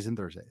 Tuesdays and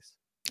Thursdays.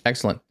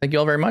 Excellent. Thank you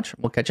all very much.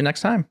 We'll catch you next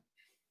time.